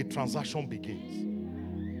a transaction begins.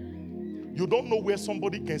 You don't know where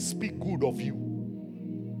somebody can speak good of you.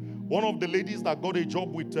 One of the ladies that got a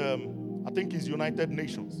job with, I think it's United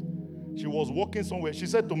Nations. She was working somewhere. She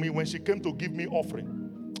said to me when she came to give me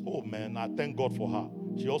offering, oh man, I thank God for her.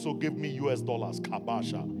 She also gave me US dollars,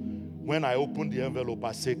 kabasha. When I opened the envelope,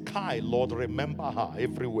 I said, Kai, Lord, remember her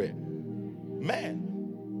everywhere. Man.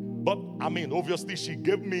 But, I mean, obviously, she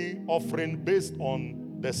gave me offering based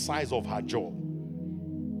on the size of her job.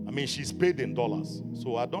 I mean, she's paid in dollars.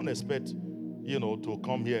 So I don't expect, to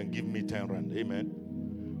come here and give me 10 rand. Amen.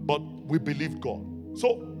 But we believe God.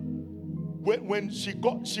 So, when she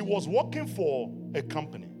was working for a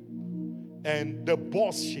company, and the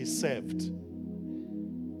boss she served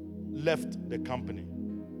left the company.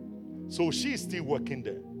 So she's still working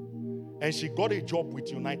there. And she got a job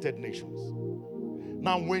with United Nations.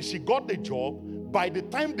 Now, when she got the job, by the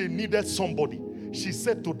time they needed somebody, she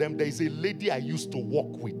said to them, there is a lady I used to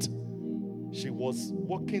work with. She was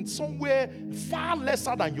working somewhere far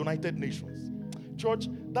lesser than United Nations. Church,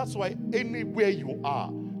 that's why anywhere you are,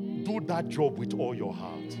 do that job with all your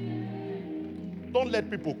heart. Don't let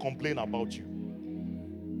people complain about you.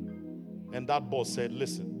 And that boss said,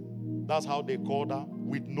 listen, that's how they called her,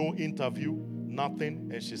 with no interview, nothing,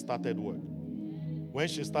 and she started work. When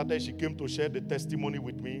she started, she came to share the testimony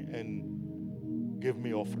with me and gave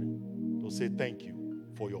me offering to say thank you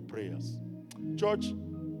for your prayers. Church,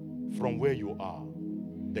 from where you are,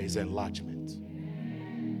 there is enlargement.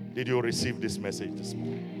 Did you receive this message this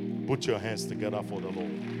morning? Put your hands together for the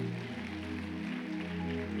Lord.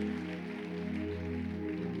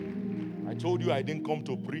 I told you I didn't come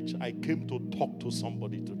to preach. I came to talk to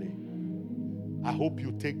somebody today. I hope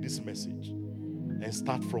you take this message and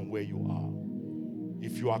start from where you are.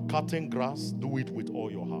 If you are cutting grass, do it with all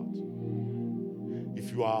your heart.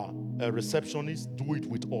 If you are a receptionist, do it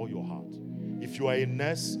with all your heart. If you are a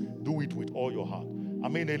nurse, do it with all your heart. I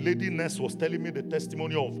mean, a lady nurse was telling me the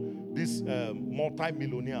testimony of this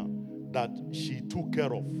multi-millionaire that she took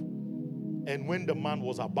care of. And when the man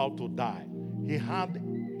was about to die, he had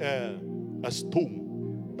a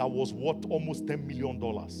stone that was worth almost $10 million.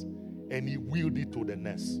 And he willed it to the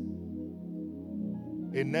nurse.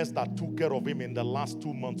 A nurse that took care of him in the last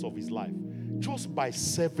 2 months of his life. Just by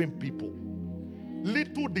serving people.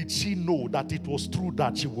 Little did she know that it was through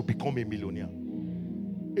that she would become a millionaire.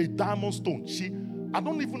 A diamond stone. I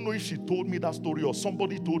don't even know if she told me that story or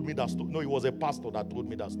somebody told me that story. No, it was a pastor that told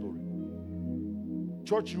me that story.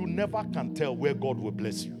 Church, you never can tell where God will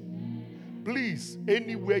bless you. Please,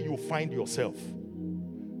 anywhere you find yourself,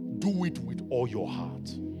 do it with all your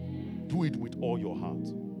heart. Do it with all your heart.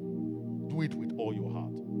 Do it with all your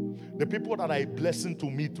heart. The people that are a blessing to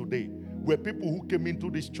me today were people who came into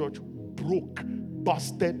this church broke,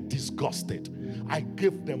 busted, disgusted. I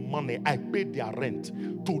gave them money. I paid their rent.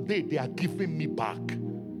 Today, they are giving me back.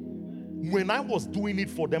 When I was doing it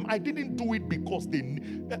for them, I didn't do it because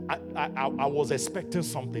I was expecting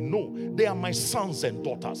something. No, they are my sons and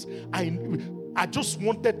daughters. I just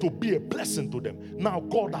wanted to be a blessing to them. Now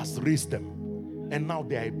God has raised them, and now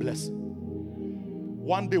they are a blessing.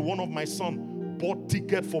 One day, one of my sons bought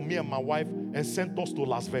ticket for me and my wife and sent us to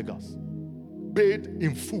Las Vegas. Paid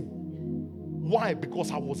in full. Why?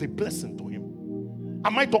 Because I was a blessing to him.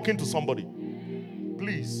 Am I talking to somebody?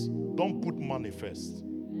 Please, don't put money first.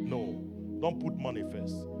 No, don't put money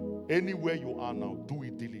first. Anywhere you are now, do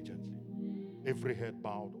it diligently. Every head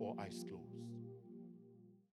bowed or eyes closed.